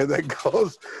 and then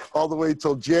goes all the way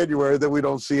till January, then we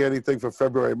don't see anything for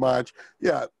February, March.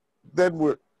 Yeah, then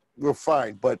we're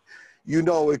fine. But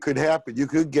it could happen. You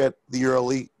could get the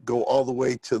early, go all the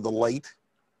way to the late.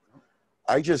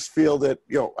 I just feel that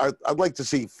I'd like to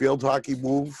see field hockey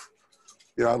move.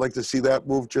 I'd like to see that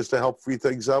move just to help free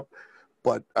things up.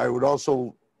 But I would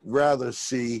also rather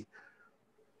see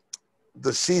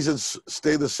the seasons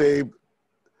stay the same,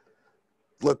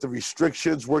 let the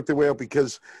restrictions work their way out,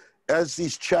 because as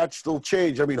these chats still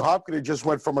change, I mean, Hopkinton just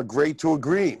went from a gray to a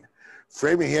green.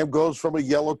 Framingham goes from a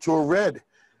yellow to a red.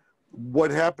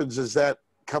 What happens is that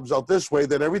comes out this way,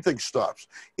 then everything stops.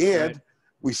 And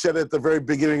we said at the very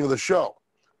beginning of the show,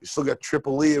 we still got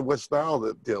Triple E and West Nile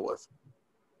to deal with.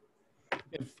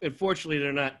 Unfortunately,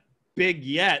 they're not big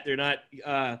yet. They're not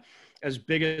as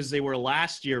big as they were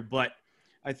last year. But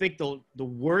I think the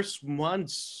worst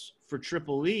months for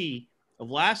Triple E of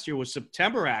last year was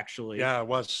September, actually. Yeah, it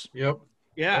was. Yep.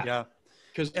 Yeah.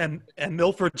 And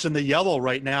Milford's in the yellow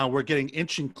right now. We're getting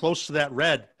inching close to that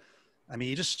red. I mean,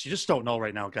 you just don't know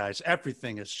right now, guys.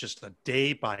 Everything is just a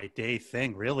day-by-day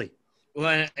thing, really.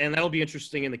 Well, and that'll be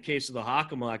interesting in the case of the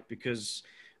Hockomock because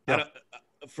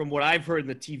from what I've heard in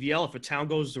the TVL, if a town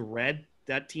goes to red,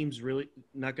 that team's really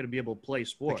not going to be able to play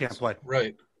sports. They can't play.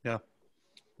 Right. Yeah.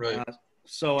 Right.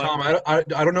 So Tom, I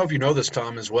don't know if you know this,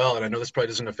 Tom, as well, and I know this probably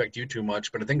doesn't affect you too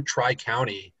much, but I think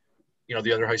Tri-County,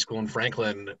 the other high school in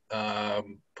Franklin,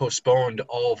 postponed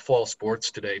all fall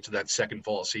sports today to that second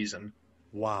fall season.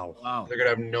 Wow. They're going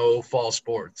to have no fall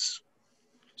sports.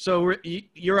 So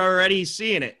you're already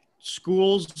seeing it.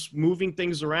 Schools moving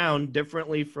things around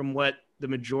differently from what the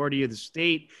majority of the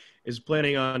state is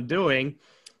planning on doing.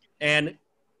 And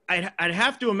I'd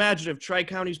have to imagine if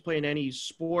Tri-County's playing any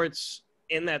sports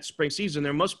in that spring season,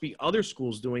 there must be other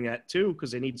schools doing that too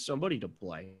because they need somebody to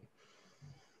play.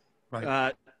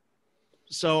 Right.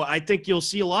 So I think you'll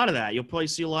see a lot of that. You'll probably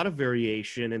see a lot of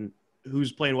variation in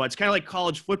who's playing what. It's kind of like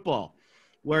college football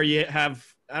where you have,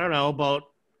 I don't know, about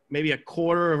maybe a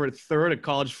quarter or a third of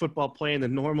college football playing the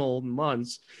normal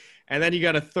months. And then you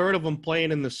got a third of them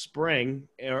playing in the spring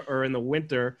or in the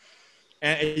winter.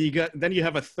 And then you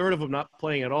have a third of them not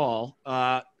playing at all.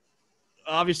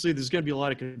 Obviously, there's going to be a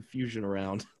lot of confusion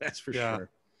around. That's for sure.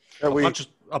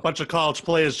 A bunch of college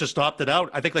players just opted out.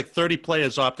 I think like 30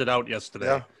 players opted out yesterday.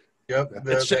 Yeah. Yep,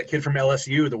 that kid from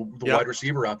LSU, the wide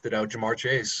receiver, opted out, Jamar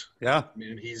Chase. Yeah, I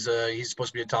mean, he's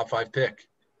supposed to be a top 5 pick.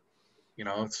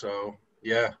 So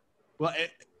yeah. Well,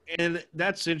 and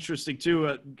that's interesting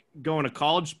too. Going to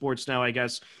college sports now, I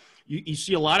guess you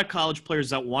see a lot of college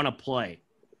players that want to play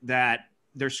that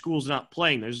their school's not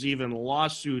playing. There's even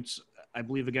lawsuits, I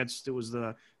believe, against it was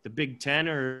the Big Ten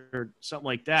or something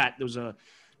like that. There was a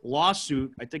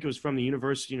lawsuit, I think it was from the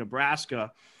University of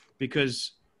Nebraska,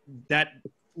 because that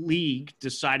league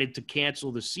decided to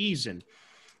cancel the season.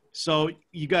 So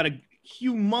you got a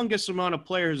humongous amount of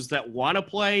players that want to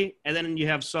play, and then you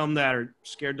have some that are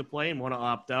scared to play and want to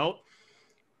opt out.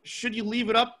 Should you leave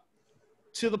it up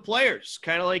to the players,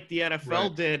 kind of like the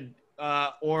NFL did,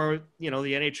 or the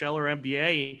NHL or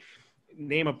NBA?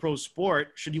 Name a pro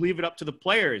sport. Should you leave it up to the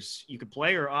players? You could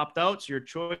play or opt out. It's your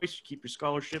choice. You keep your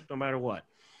scholarship no matter what.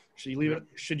 Should you leave it?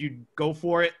 Should you go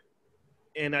for it?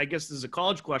 And I guess this is a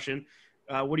college question.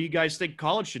 What do you guys think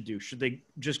college should do? Should they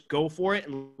just go for it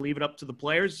and leave it up to the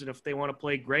players? And if they want to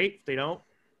play, great. If they don't?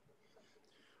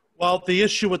 Well, the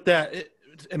issue with that,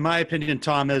 in my opinion,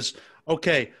 Tom, is,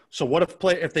 okay, so what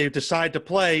if they decide to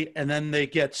play and then they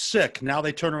get sick? Now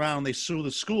they turn around and they sue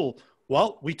the school.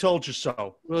 Well, we told you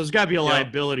so. Well, there's got to be a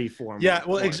liability for them. Yeah,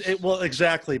 well,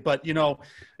 exactly. But,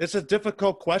 it's a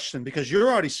difficult question because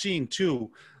you're already seeing, too,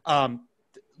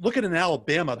 look at in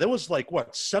Alabama, there was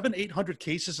 700-800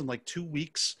 cases in 2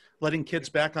 weeks, letting kids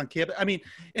back on campus. I mean,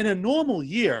 in a normal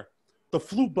year, the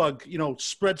flu bug,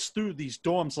 spreads through these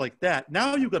dorms like that.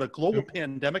 Now you've got a global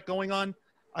pandemic going on.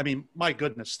 I mean, my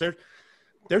goodness,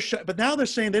 but now they're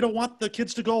saying they don't want the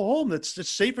kids to go home. It's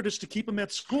safer just to keep them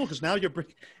at school because now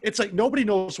it's like nobody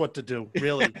knows what to do,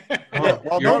 really.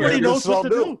 Nobody knows what to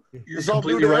do. You're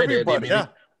completely right, Andy.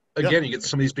 Again, you get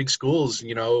some of these big schools,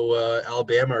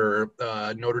 Alabama or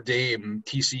Notre Dame,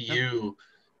 TCU,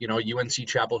 UNC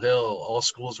Chapel Hill, all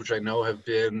schools which I know have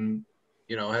been,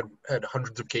 had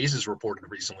hundreds of cases reported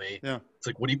recently. Yeah. It's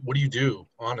like, what do you do,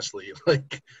 honestly?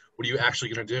 Like, what are you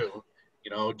actually going to do?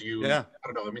 Do you, I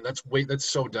don't know. I mean, that's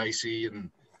so dicey. And,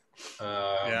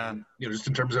 just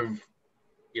in terms of,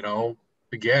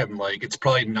 again, it's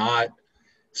probably not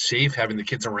safe having the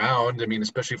kids around. I mean,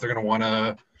 especially if they're going to want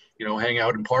to, hang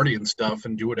out and party and stuff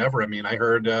and do whatever. I mean, I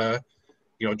heard,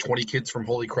 20 kids from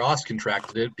Holy Cross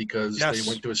contracted it because they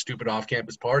went to a stupid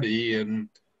off-campus party and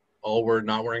all were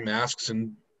not wearing masks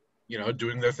and,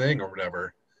 doing their thing or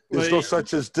whatever. There's no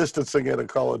such as distancing at a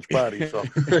college party. So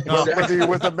whether you're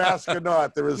with a mask or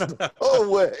not, there is no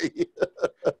way.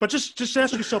 But just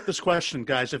ask yourself this question,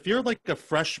 guys. If you're like a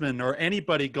freshman or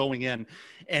anybody going in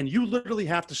and you literally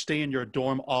have to stay in your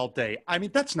dorm all day, I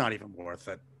mean, that's not even worth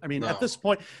it. I mean, at this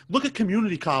point, look at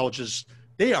community colleges.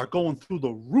 They are going through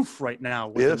the roof right now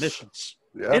with admissions.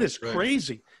 Yeah, it is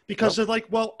crazy because they're like,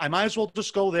 well, I might as well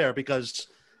just go there because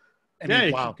 – you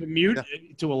can commute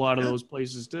to a lot of those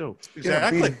places too.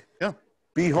 Exactly.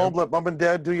 Be home, let mom and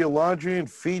dad do your laundry and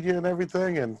feed you and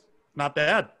everything, and not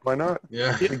bad. Why not?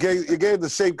 Yeah. You gave the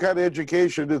same kind of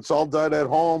education. It's all done at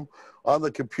home on the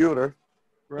computer.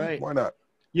 Right. Why not?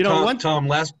 Tom,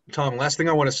 last thing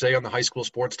I want to say on the high school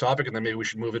sports topic, and then maybe we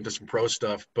should move into some pro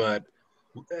stuff. But,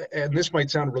 and this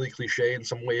might sound really cliche in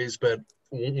some ways, but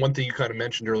one thing you kind of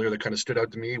mentioned earlier that kind of stood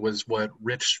out to me was what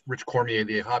Rich Cormier,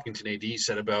 the Hopkinton AD,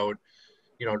 said about,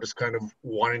 just kind of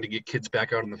wanting to get kids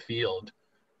back out on the field.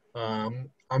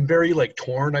 I'm very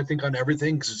torn, I think, on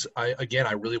everything because I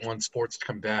really want sports to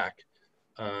come back.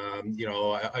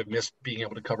 I've missed being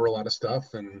able to cover a lot of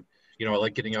stuff, and I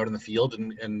like getting out in the field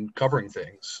and covering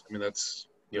things. I mean, that's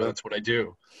that's what I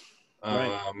do.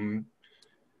 Right.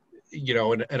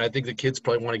 And I think the kids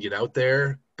probably want to get out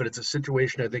there, but it's a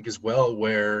situation I think as well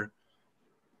where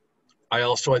I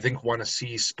think want to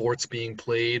see sports being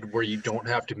played where you don't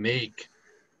have to make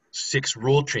 6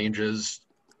 rule changes,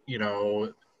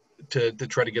 to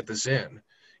try to get this in.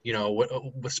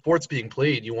 With sports being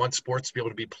played, you want sports to be able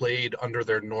to be played under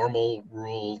their normal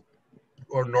rules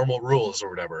or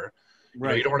whatever.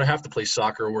 Right. You don't want to have to play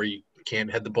soccer where you can't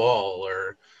head the ball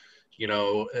or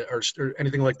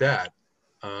anything like that.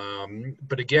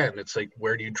 But again, it's like,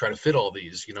 where do you try to fit all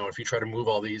these? If you try to move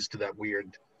all these to that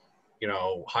weird,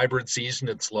 hybrid season,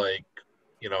 it's like,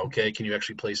 okay, can you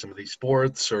actually play some of these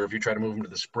sports? Or if you try to move them to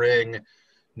the spring,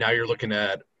 now you're looking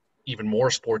at even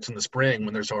more sports in the spring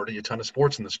when there's already a ton of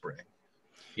sports in the spring.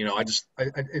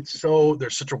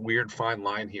 There's such a weird fine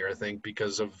line here, I think,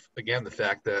 because of, again, the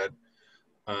fact that,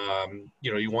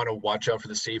 you want to watch out for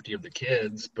the safety of the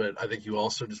kids, but I think you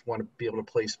also just want to be able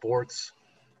to play sports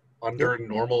under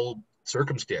normal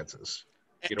circumstances.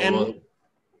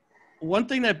 One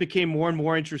thing that became more and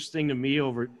more interesting to me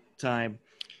over time,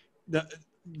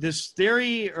 this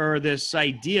theory or this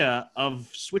idea of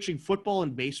switching football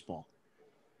and baseball.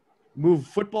 Move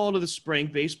football to the spring,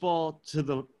 baseball to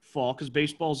the fall because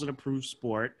baseball is an approved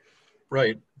sport.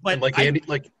 Right. But and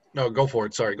no, go for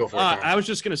it. Sorry, go for it. Tom. I was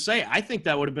just going to say, I think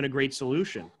that would have been a great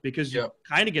solution because you Yep.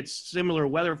 kind of get similar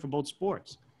weather for both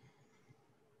sports.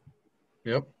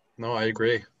 Yep. No, I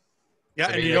agree. Yeah, I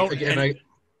and mean, you don't. again,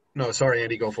 no, sorry,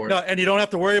 Andy, go for it. No, and you don't have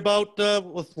to worry about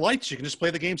with lights. You can just play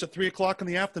the games at 3:00 in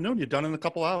the afternoon. You're done in a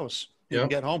couple hours. You can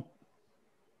get home.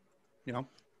 You know.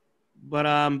 But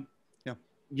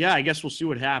yeah, I guess we'll see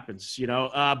what happens. You know,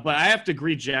 but I have to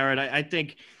agree, Jared. I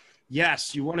think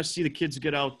yes, you want to see the kids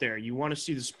get out there. You want to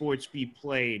see the sports be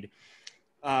played,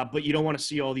 but you don't want to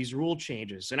see all these rule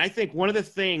changes. And I think one of the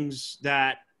things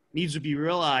that needs to be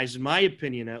realized, in my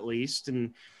opinion at least,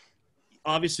 and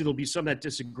obviously there'll be some that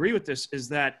disagree with this, is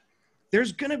that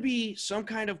there's going to be some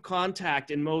kind of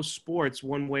contact in most sports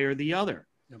one way or the other.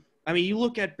 Yep. I mean, you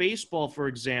look at baseball, for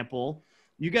example,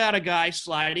 you got a guy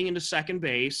sliding into second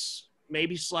base,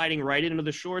 maybe sliding right into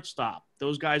the shortstop.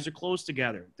 Those guys are close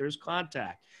together. There's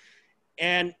contact.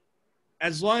 And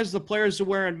as long as the players are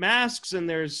wearing masks and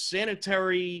there's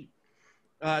sanitary,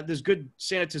 there's good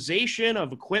sanitization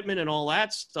of equipment and all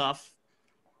that stuff,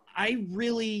 I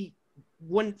really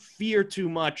wouldn't fear too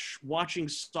much watching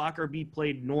soccer be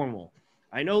played normal.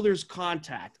 I know there's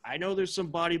contact. I know there's some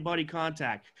body-body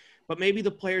contact, but maybe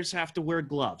the players have to wear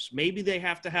gloves. Maybe they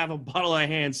have to have a bottle of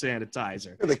hand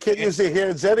sanitizer. They can't use their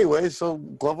hands anyway, so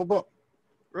glove them up.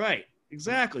 Right.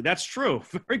 Exactly. That's true.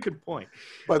 Very good point.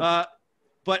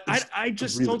 But I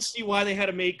just don't see why they had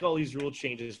to make all these rule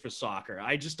changes for soccer.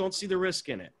 I just don't see the risk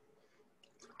in it.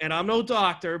 And I'm no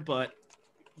doctor, but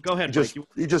go ahead, Mike.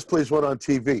 He just plays one on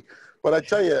TV. But I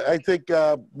tell you, I think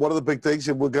one of the big things,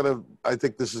 and I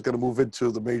think this is going to move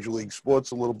into the Major League Sports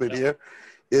a little bit here,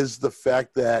 is the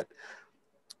fact that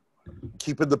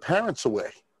keeping the parents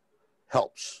away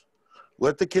helps.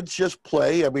 Let the kids just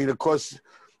play. I mean, of course,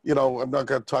 you know, I'm not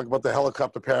going to talk about the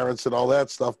helicopter parents and all that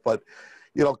stuff, but,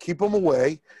 you know, keep them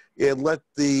away and let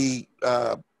the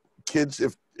kids,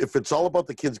 if it's all about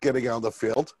the kids getting on the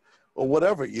field or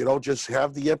whatever, you know, just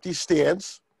have the empty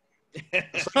stands.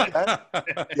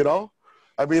 You know,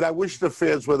 I mean, I wish the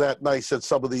fans were that nice at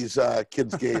some of these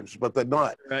kids' games, but they're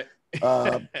not. Right.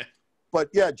 But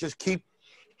yeah, just keep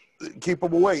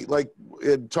them away. Like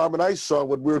Tom and I saw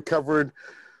when we were covering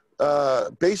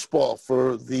baseball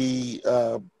for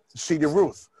the Senior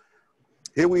Ruth.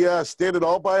 Here we are standing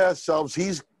all by ourselves.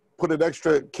 He's put an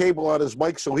extra cable on his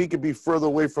mic so he could be further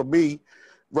away from me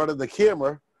running the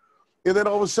camera. And then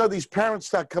all of a sudden, these parents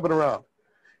start coming around.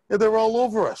 And they're all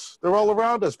over us. They're all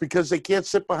around us because they can't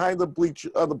sit behind the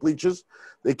bleachers.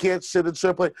 They can't sit in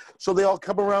certain place. So they all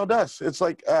come around us. It's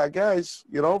like, guys,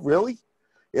 you know, really?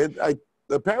 And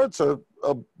the parents are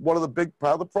one of the big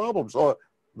part of the problems, or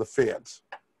the fans.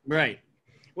 Right.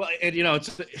 Well, and, you know,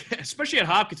 it's especially at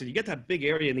Hopkinton, you get that big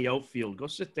area in the outfield. Go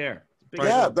sit there.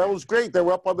 Yeah, that was great. They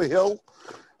were up on the hill,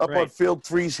 on Field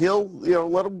 3's hill. You know,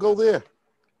 let them go there.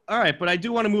 All right, but I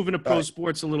do want to move into pro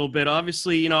sports a little bit.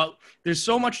 Obviously, you know, there's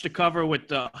so much to cover with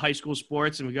high school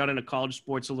sports, and we got into college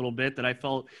sports a little bit that I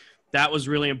felt that was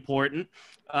really important.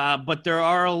 But there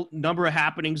are a number of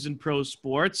happenings in pro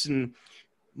sports, and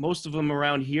most of them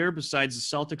around here besides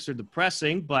the Celtics are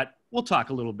depressing, but we'll talk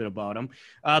a little bit about them.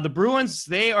 The Bruins,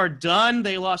 they are done.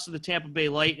 They lost to the Tampa Bay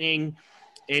Lightning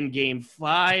in Game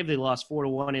 5. They lost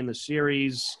 4-1 in the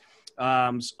series.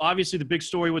 Obviously, the big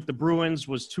story with the Bruins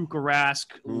was Tuukka Rask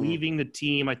leaving the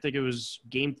team. I think it was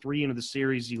Game 3 into the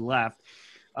series he left.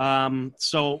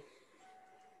 So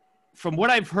from what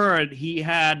I've heard, he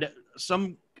had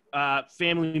some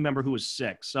family member who was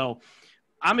sick. So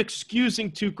I'm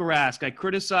excusing Tuukka Rask. I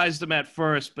criticized him at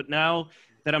first, but now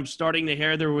that I'm starting to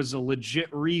hear there was a legit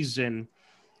reason,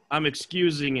 I'm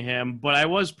excusing him. But I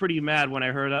was pretty mad when I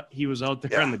heard he was out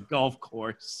there on the golf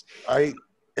course. I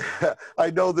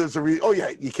know there's a reason. Oh, yeah,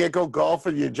 you can't go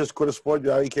golfing. You just quit a sport.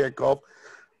 Now you can't golf.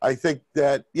 I think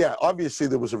that, yeah, obviously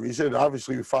there was a reason. And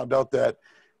obviously we found out that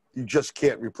you just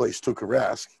can't replace Tuukka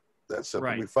Rask. That's simple.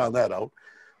 Right. We found that out.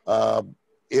 I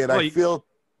feel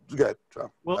good.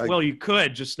 Well, you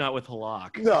could, just not with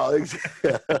Halak. No.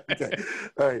 Okay.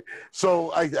 All right.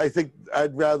 So I think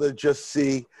I'd rather just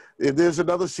see – there's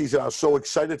another season I was so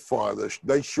excited for, the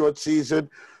nice short season,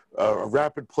 a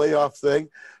rapid playoff thing.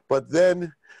 But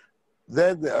then,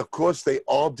 of course, they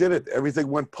all did it. Everything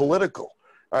went political.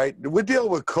 All right, we're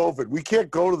dealing with COVID. We can't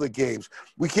go to the games.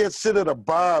 We can't sit at a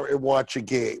bar and watch a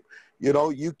game. You know,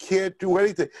 you can't do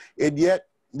anything. And yet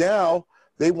now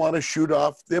they want to shoot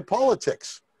off their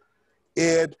politics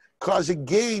and causing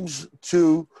games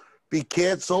to be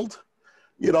canceled,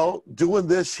 you know, doing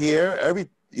this here.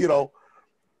 The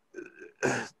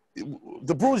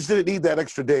Bruins didn't need that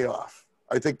extra day off.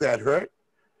 I think that hurt.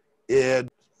 And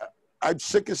I'm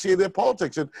sick of seeing their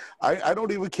politics, and I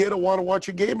don't even care to want to watch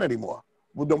a game anymore,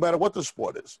 no matter what the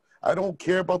sport is. I don't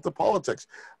care about the politics.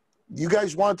 You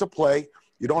guys want to play.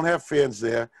 You don't have fans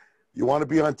there. You want to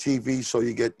be on TV so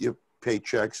you get your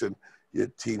paychecks and your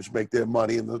teams make their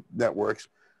money in the networks.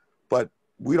 But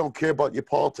we don't care about your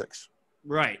politics.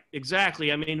 Right,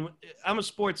 exactly. I mean, I'm a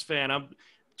sports fan. I'm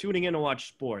tuning in to watch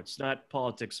sports, not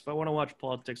politics. If I want to watch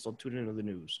politics, I'll tune into the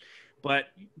news. But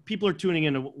people are tuning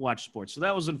in to watch sports. So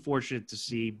that was unfortunate to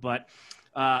see. But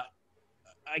I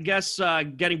guess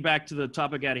getting back to the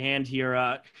topic at hand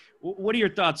here, what are your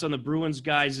thoughts on the Bruins,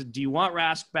 guys? Do you want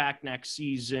Rask back next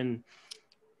season?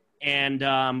 And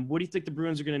what do you think the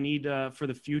Bruins are going to need for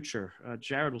the future?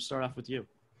 Jared, we'll start off with you.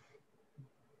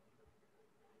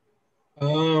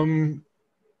 Do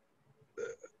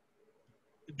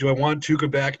I want Tuukka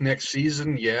back next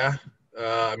season? Yeah.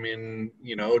 I mean,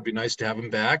 it'd be nice to have him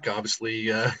back.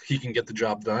 Obviously, he can get the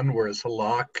job done, whereas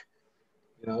Halak,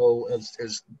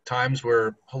 as times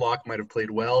where Halak might have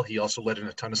played well, he also let in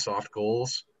a ton of soft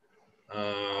goals.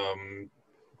 I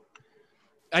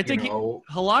think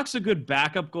Halak's a good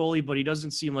backup goalie, but he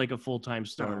doesn't seem like a full-time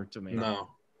starter to me. No,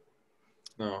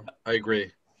 I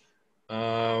agree.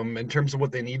 In terms of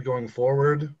what they need going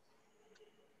forward,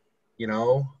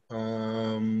 they're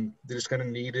just going to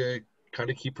need to kind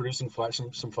of keep producing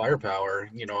some firepower.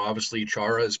 Obviously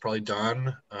Chara is probably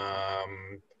done.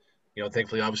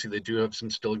 Thankfully, obviously they do have some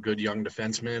still good young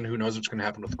defensemen. Who knows what's going to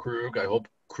happen with Krug? I hope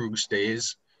Krug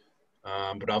stays.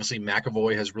 But obviously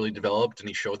McAvoy has really developed, and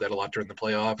he showed that a lot during the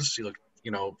playoffs. He looked,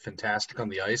 fantastic on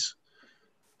the ice.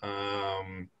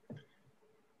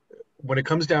 When it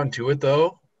comes down to it,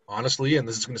 though, honestly, and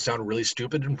this is going to sound really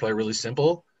stupid and probably really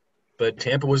simple, but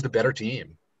Tampa was the better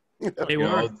team. They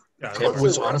were. Tampa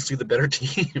was honestly the better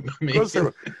team. I mean,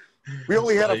 we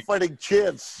only had a fighting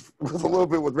chance with a little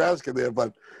bit with Raskin there,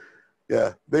 but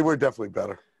yeah, they were definitely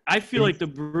better. I feel like the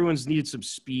Bruins needed some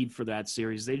speed for that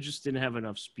series. They just didn't have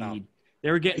enough speed. No.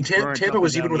 They were getting Tampa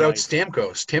was even without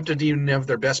Stamkos. Tampa didn't even have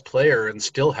their best player and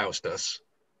still housed us.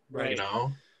 Right.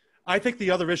 I think the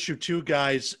other issue too,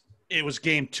 guys, it was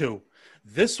game 2.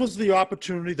 This was the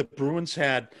opportunity the Bruins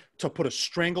had to put a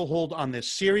stranglehold on this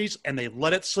series, and they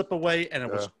let it slip away, and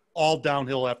it was all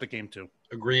downhill after game 2.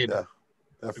 Agreed. Yeah.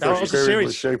 That was the series.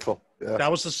 Was shameful. Yeah.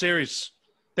 That was the series.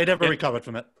 They never recovered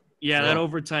from it. Yeah, that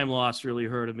overtime loss really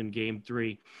hurt him in game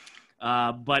 3.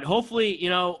 But hopefully,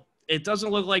 it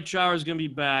doesn't look like Chara's going to be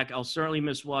back. I'll certainly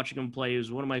miss watching him play. He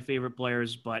was one of my favorite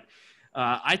players. But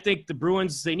I think the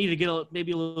Bruins, they need to get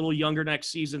maybe a little younger next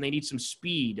season. They need some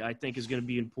speed, I think, is going to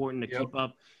be important to keep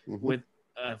up with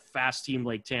a fast team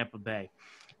like Tampa Bay.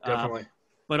 Definitely.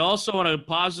 But also on a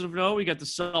positive note, we got the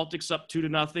Celtics up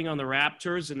 2-0 on the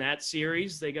Raptors in that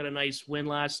series. They got a nice win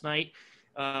last night,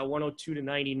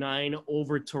 102-99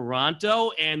 over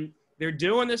Toronto. And they're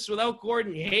doing this without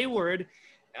Gordon Hayward.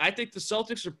 I think the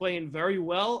Celtics are playing very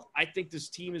well. I think this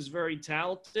team is very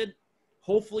talented.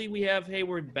 Hopefully we have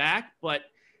Hayward back, but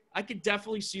I could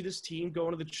definitely see this team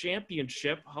going to the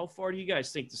championship. How far do you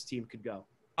guys think this team could go?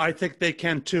 I think they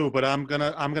can too, but I'm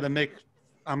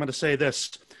gonna say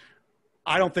this.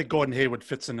 I don't think Gordon Hayward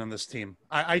fits in on this team.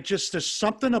 I just, there's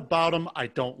something about him I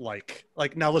don't like.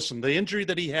 Like, now listen, the injury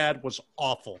that he had was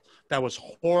awful. That was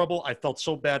horrible. I felt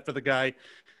so bad for the guy.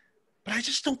 But I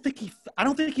just don't think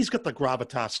he's got the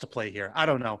gravitas to play here. I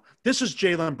don't know. This is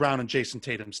Jaylen Brown and Jason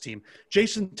Tatum's team.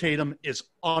 Jason Tatum is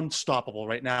unstoppable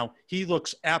right now. He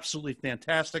looks absolutely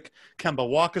fantastic. Kemba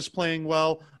Walker's playing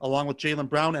well, along with Jaylen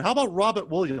Brown. And how about Robert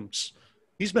Williams?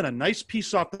 He's been a nice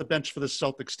piece off the bench for the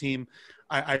Celtics team.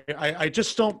 I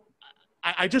just don't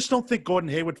think Gordon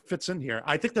Hayward fits in here.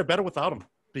 I think they're better without him, to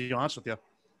be honest with you.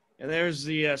 And there's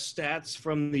the stats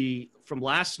from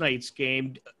last night's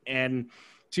game. And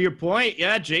to your point,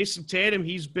 Jason Tatum,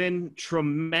 he's been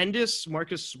tremendous.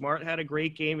 Marcus Smart had a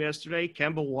great game yesterday.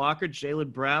 Kemba Walker,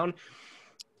 Jaylen Brown,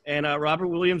 and Robert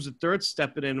Williams III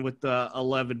stepping in with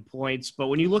 11 points. But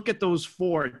when you look at those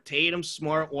 4, Tatum,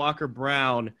 Smart, Walker,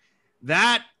 Brown,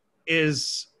 that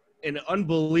is an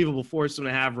unbelievable foursome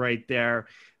to have right there.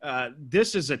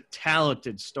 This is a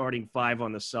talented starting 5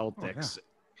 on the Celtics,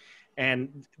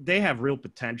 and they have real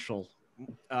potential.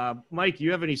 Mike, do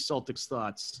you have any Celtics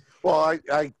thoughts? Well,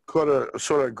 I could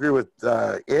sort of agree with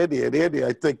Andy. And Andy,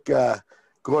 I think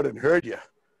Gordon heard you.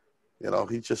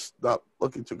 He's just not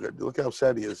looking too good. Look how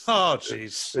sad he is. Oh,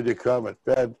 jeez. In your comment,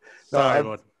 Ben. No,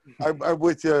 Sorry, I'm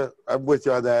with you. I'm with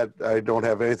you on that. I don't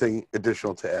have anything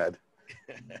additional to add.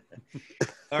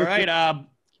 All right.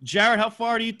 Jared, how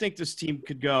far do you think this team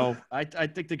could go? I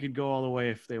think they could go all the way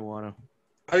if they want to.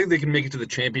 I think they can make it to the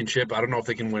championship. I don't know if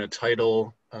they can win a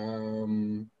title.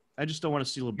 I just don't want to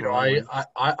see LeBron. You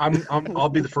know, I'll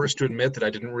be the first to admit that I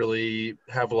didn't really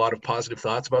have a lot of positive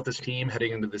thoughts about this team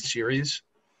heading into this series.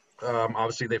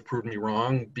 Obviously, they've proven me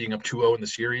wrong, being up 2-0 in the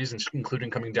series,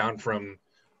 including coming down from,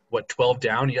 12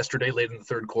 down yesterday late in the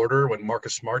third quarter when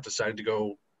Marcus Smart decided to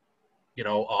go,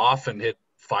 off and hit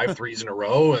 5 threes in a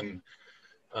row and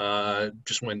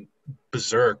just went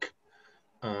berserk.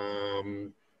 I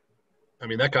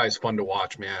mean, that guy's fun to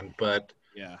watch, man. But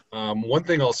yeah, one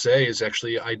thing I'll say is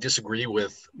actually I disagree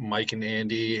with Mike and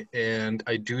Andy, and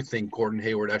I do think Gordon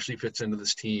Hayward actually fits into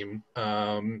this team.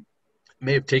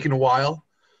 May have taken a while,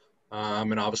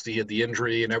 and obviously he had the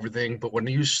injury and everything, but when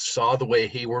you saw the way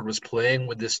Hayward was playing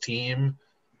with this team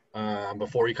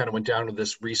before he kind of went down with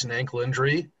this recent ankle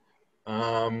injury,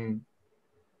 I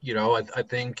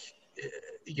think,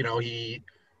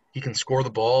 he can score the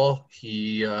ball.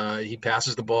 He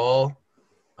passes the ball.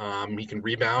 He can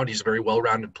rebound. He's a very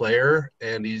well-rounded player,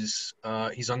 and he's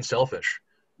unselfish.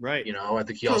 Right. I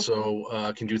think he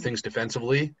also can do things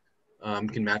defensively,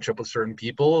 can match up with certain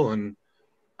people. And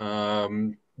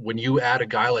when you add a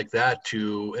guy like that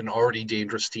to an already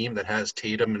dangerous team that has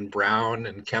Tatum and Brown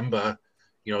and Kemba,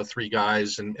 3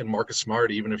 guys, and Marcus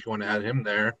Smart, even if you want to add him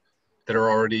there, that are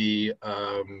already,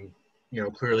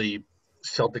 clearly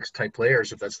Celtics-type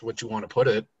players, if that's what you want to put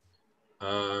it,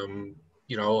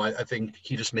 I think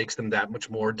he just makes them that much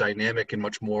more dynamic and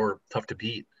much more tough to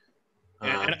beat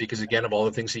because, again, of all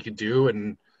the things he could do.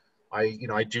 And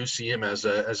I do see him as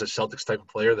a Celtics type of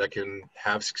player that can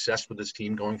have success with this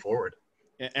team going forward.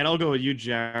 And I'll go with you,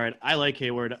 Jared. I like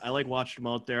Hayward. I like watching him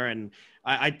out there, and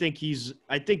I think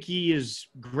he is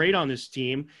great on this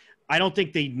team. I don't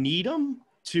think they need him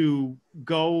to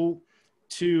go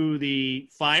to the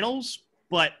finals,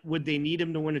 but would they need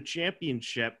him to win a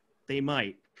championship? They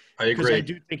might. I agree. Because I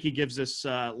do think he gives this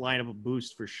lineup a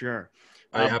boost for sure.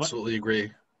 I absolutely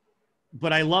agree.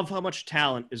 But I love how much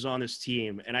talent is on this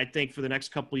team, and I think for the next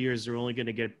couple of years they're only going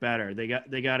to get better. They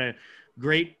got a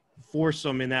great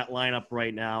foursome in that lineup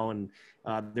right now, and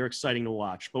they're exciting to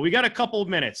watch. But we got a couple of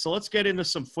minutes, so let's get into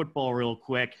some football real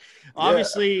quick.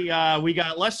 Obviously, we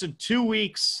got less than 2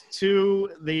 weeks to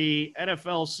the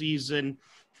NFL season,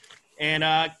 and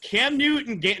Cam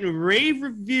Newton getting rave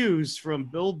reviews from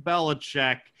Bill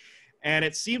Belichick. And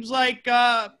it seems like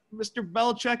Mr.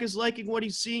 Belichick is liking what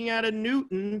he's seeing out of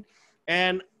Newton.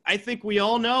 And I think we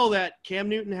all know that Cam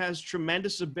Newton has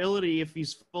tremendous ability if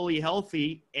he's fully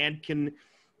healthy and can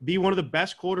be one of the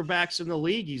best quarterbacks in the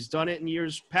league. He's done it in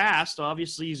years past.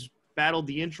 Obviously, he's battled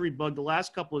the injury bug the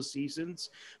last couple of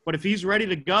seasons. But if he's ready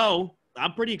to go,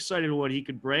 I'm pretty excited to what he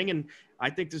could bring. And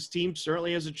I think this team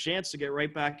certainly has a chance to get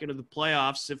right back into the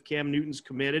playoffs if Cam Newton's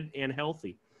committed and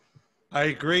healthy. I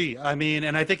agree. I mean,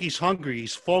 and I think he's hungry.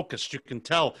 He's focused. You can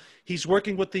tell. He's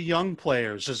working with the young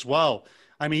players as well.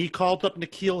 I mean, he called up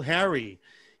N'Keal Harry.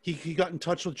 He got in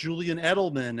touch with Julian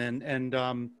Edelman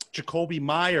and Jacoby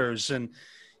Myers. And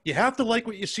you have to like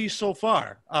what you see so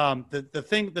far.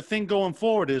 The thing going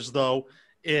forward is,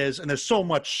 and there's so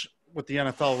much with the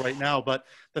NFL right now, but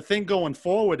the thing going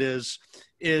forward is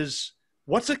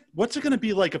what's it going to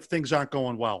be like if things aren't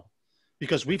going well?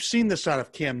 Because we've seen this out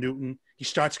of Cam Newton. He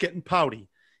starts getting pouty.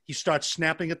 He starts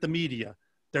snapping at the media.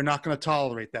 They're not going to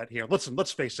tolerate that here. Listen,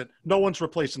 let's face it. No one's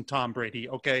replacing Tom Brady,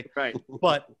 okay? Right.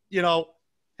 But,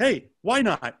 hey, why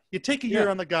not? You take a year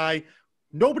on the guy.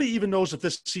 Nobody even knows if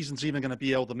this season's even going to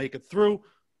be able to make it through.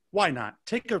 Why not?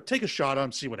 Take a shot on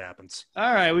him, see what happens.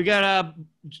 All right, we got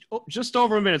just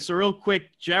over a minute. So real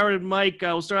quick, Jared and Mike,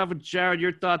 we'll start off with Jared.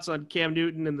 Your thoughts on Cam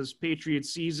Newton and this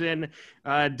Patriots season.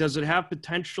 Does it have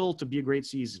potential to be a great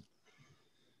season?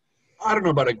 I don't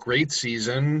know about a great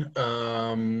season.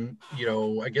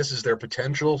 I guess is there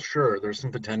potential? Sure, there's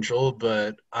some potential,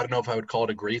 but I don't know if I would call it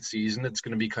a great season. It's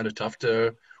going to be kind of tough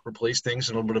to replace things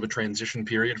in a little bit of a transition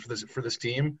period for this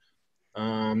team. But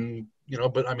I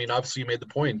mean, obviously you made the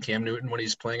point. Cam Newton, when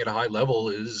he's playing at a high level,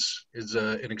 is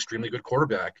an extremely good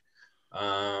quarterback.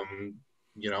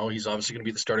 He's obviously going to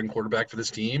be the starting quarterback for this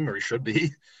team, or he should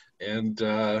be. And,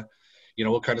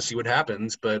 we'll kind of see what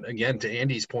happens. But again, to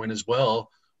Andy's point as well,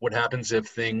 what happens if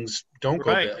things don't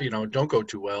go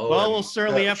too well? Well, we'll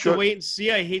certainly have to wait and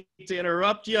see. I hate to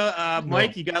interrupt you.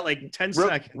 Mike, you got like 10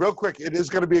 seconds. Real quick, it is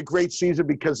going to be a great season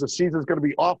because the season's going to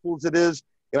be awful as it is,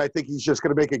 and I think he's just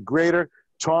going to make it greater.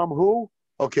 Tom who?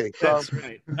 Okay. That's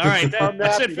right. All right,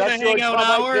 that's it for the Hangout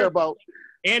Hour.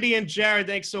 Andy and Jared,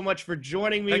 thanks so much for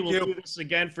joining me. We'll do this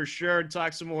again for sure and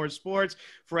talk some more sports.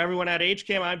 For everyone at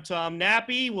HCAM, I'm Tom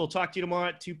Nappi. We'll talk to you tomorrow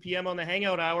at 2 p.m. on the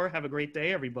Hangout Hour. Have a great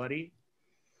day, everybody.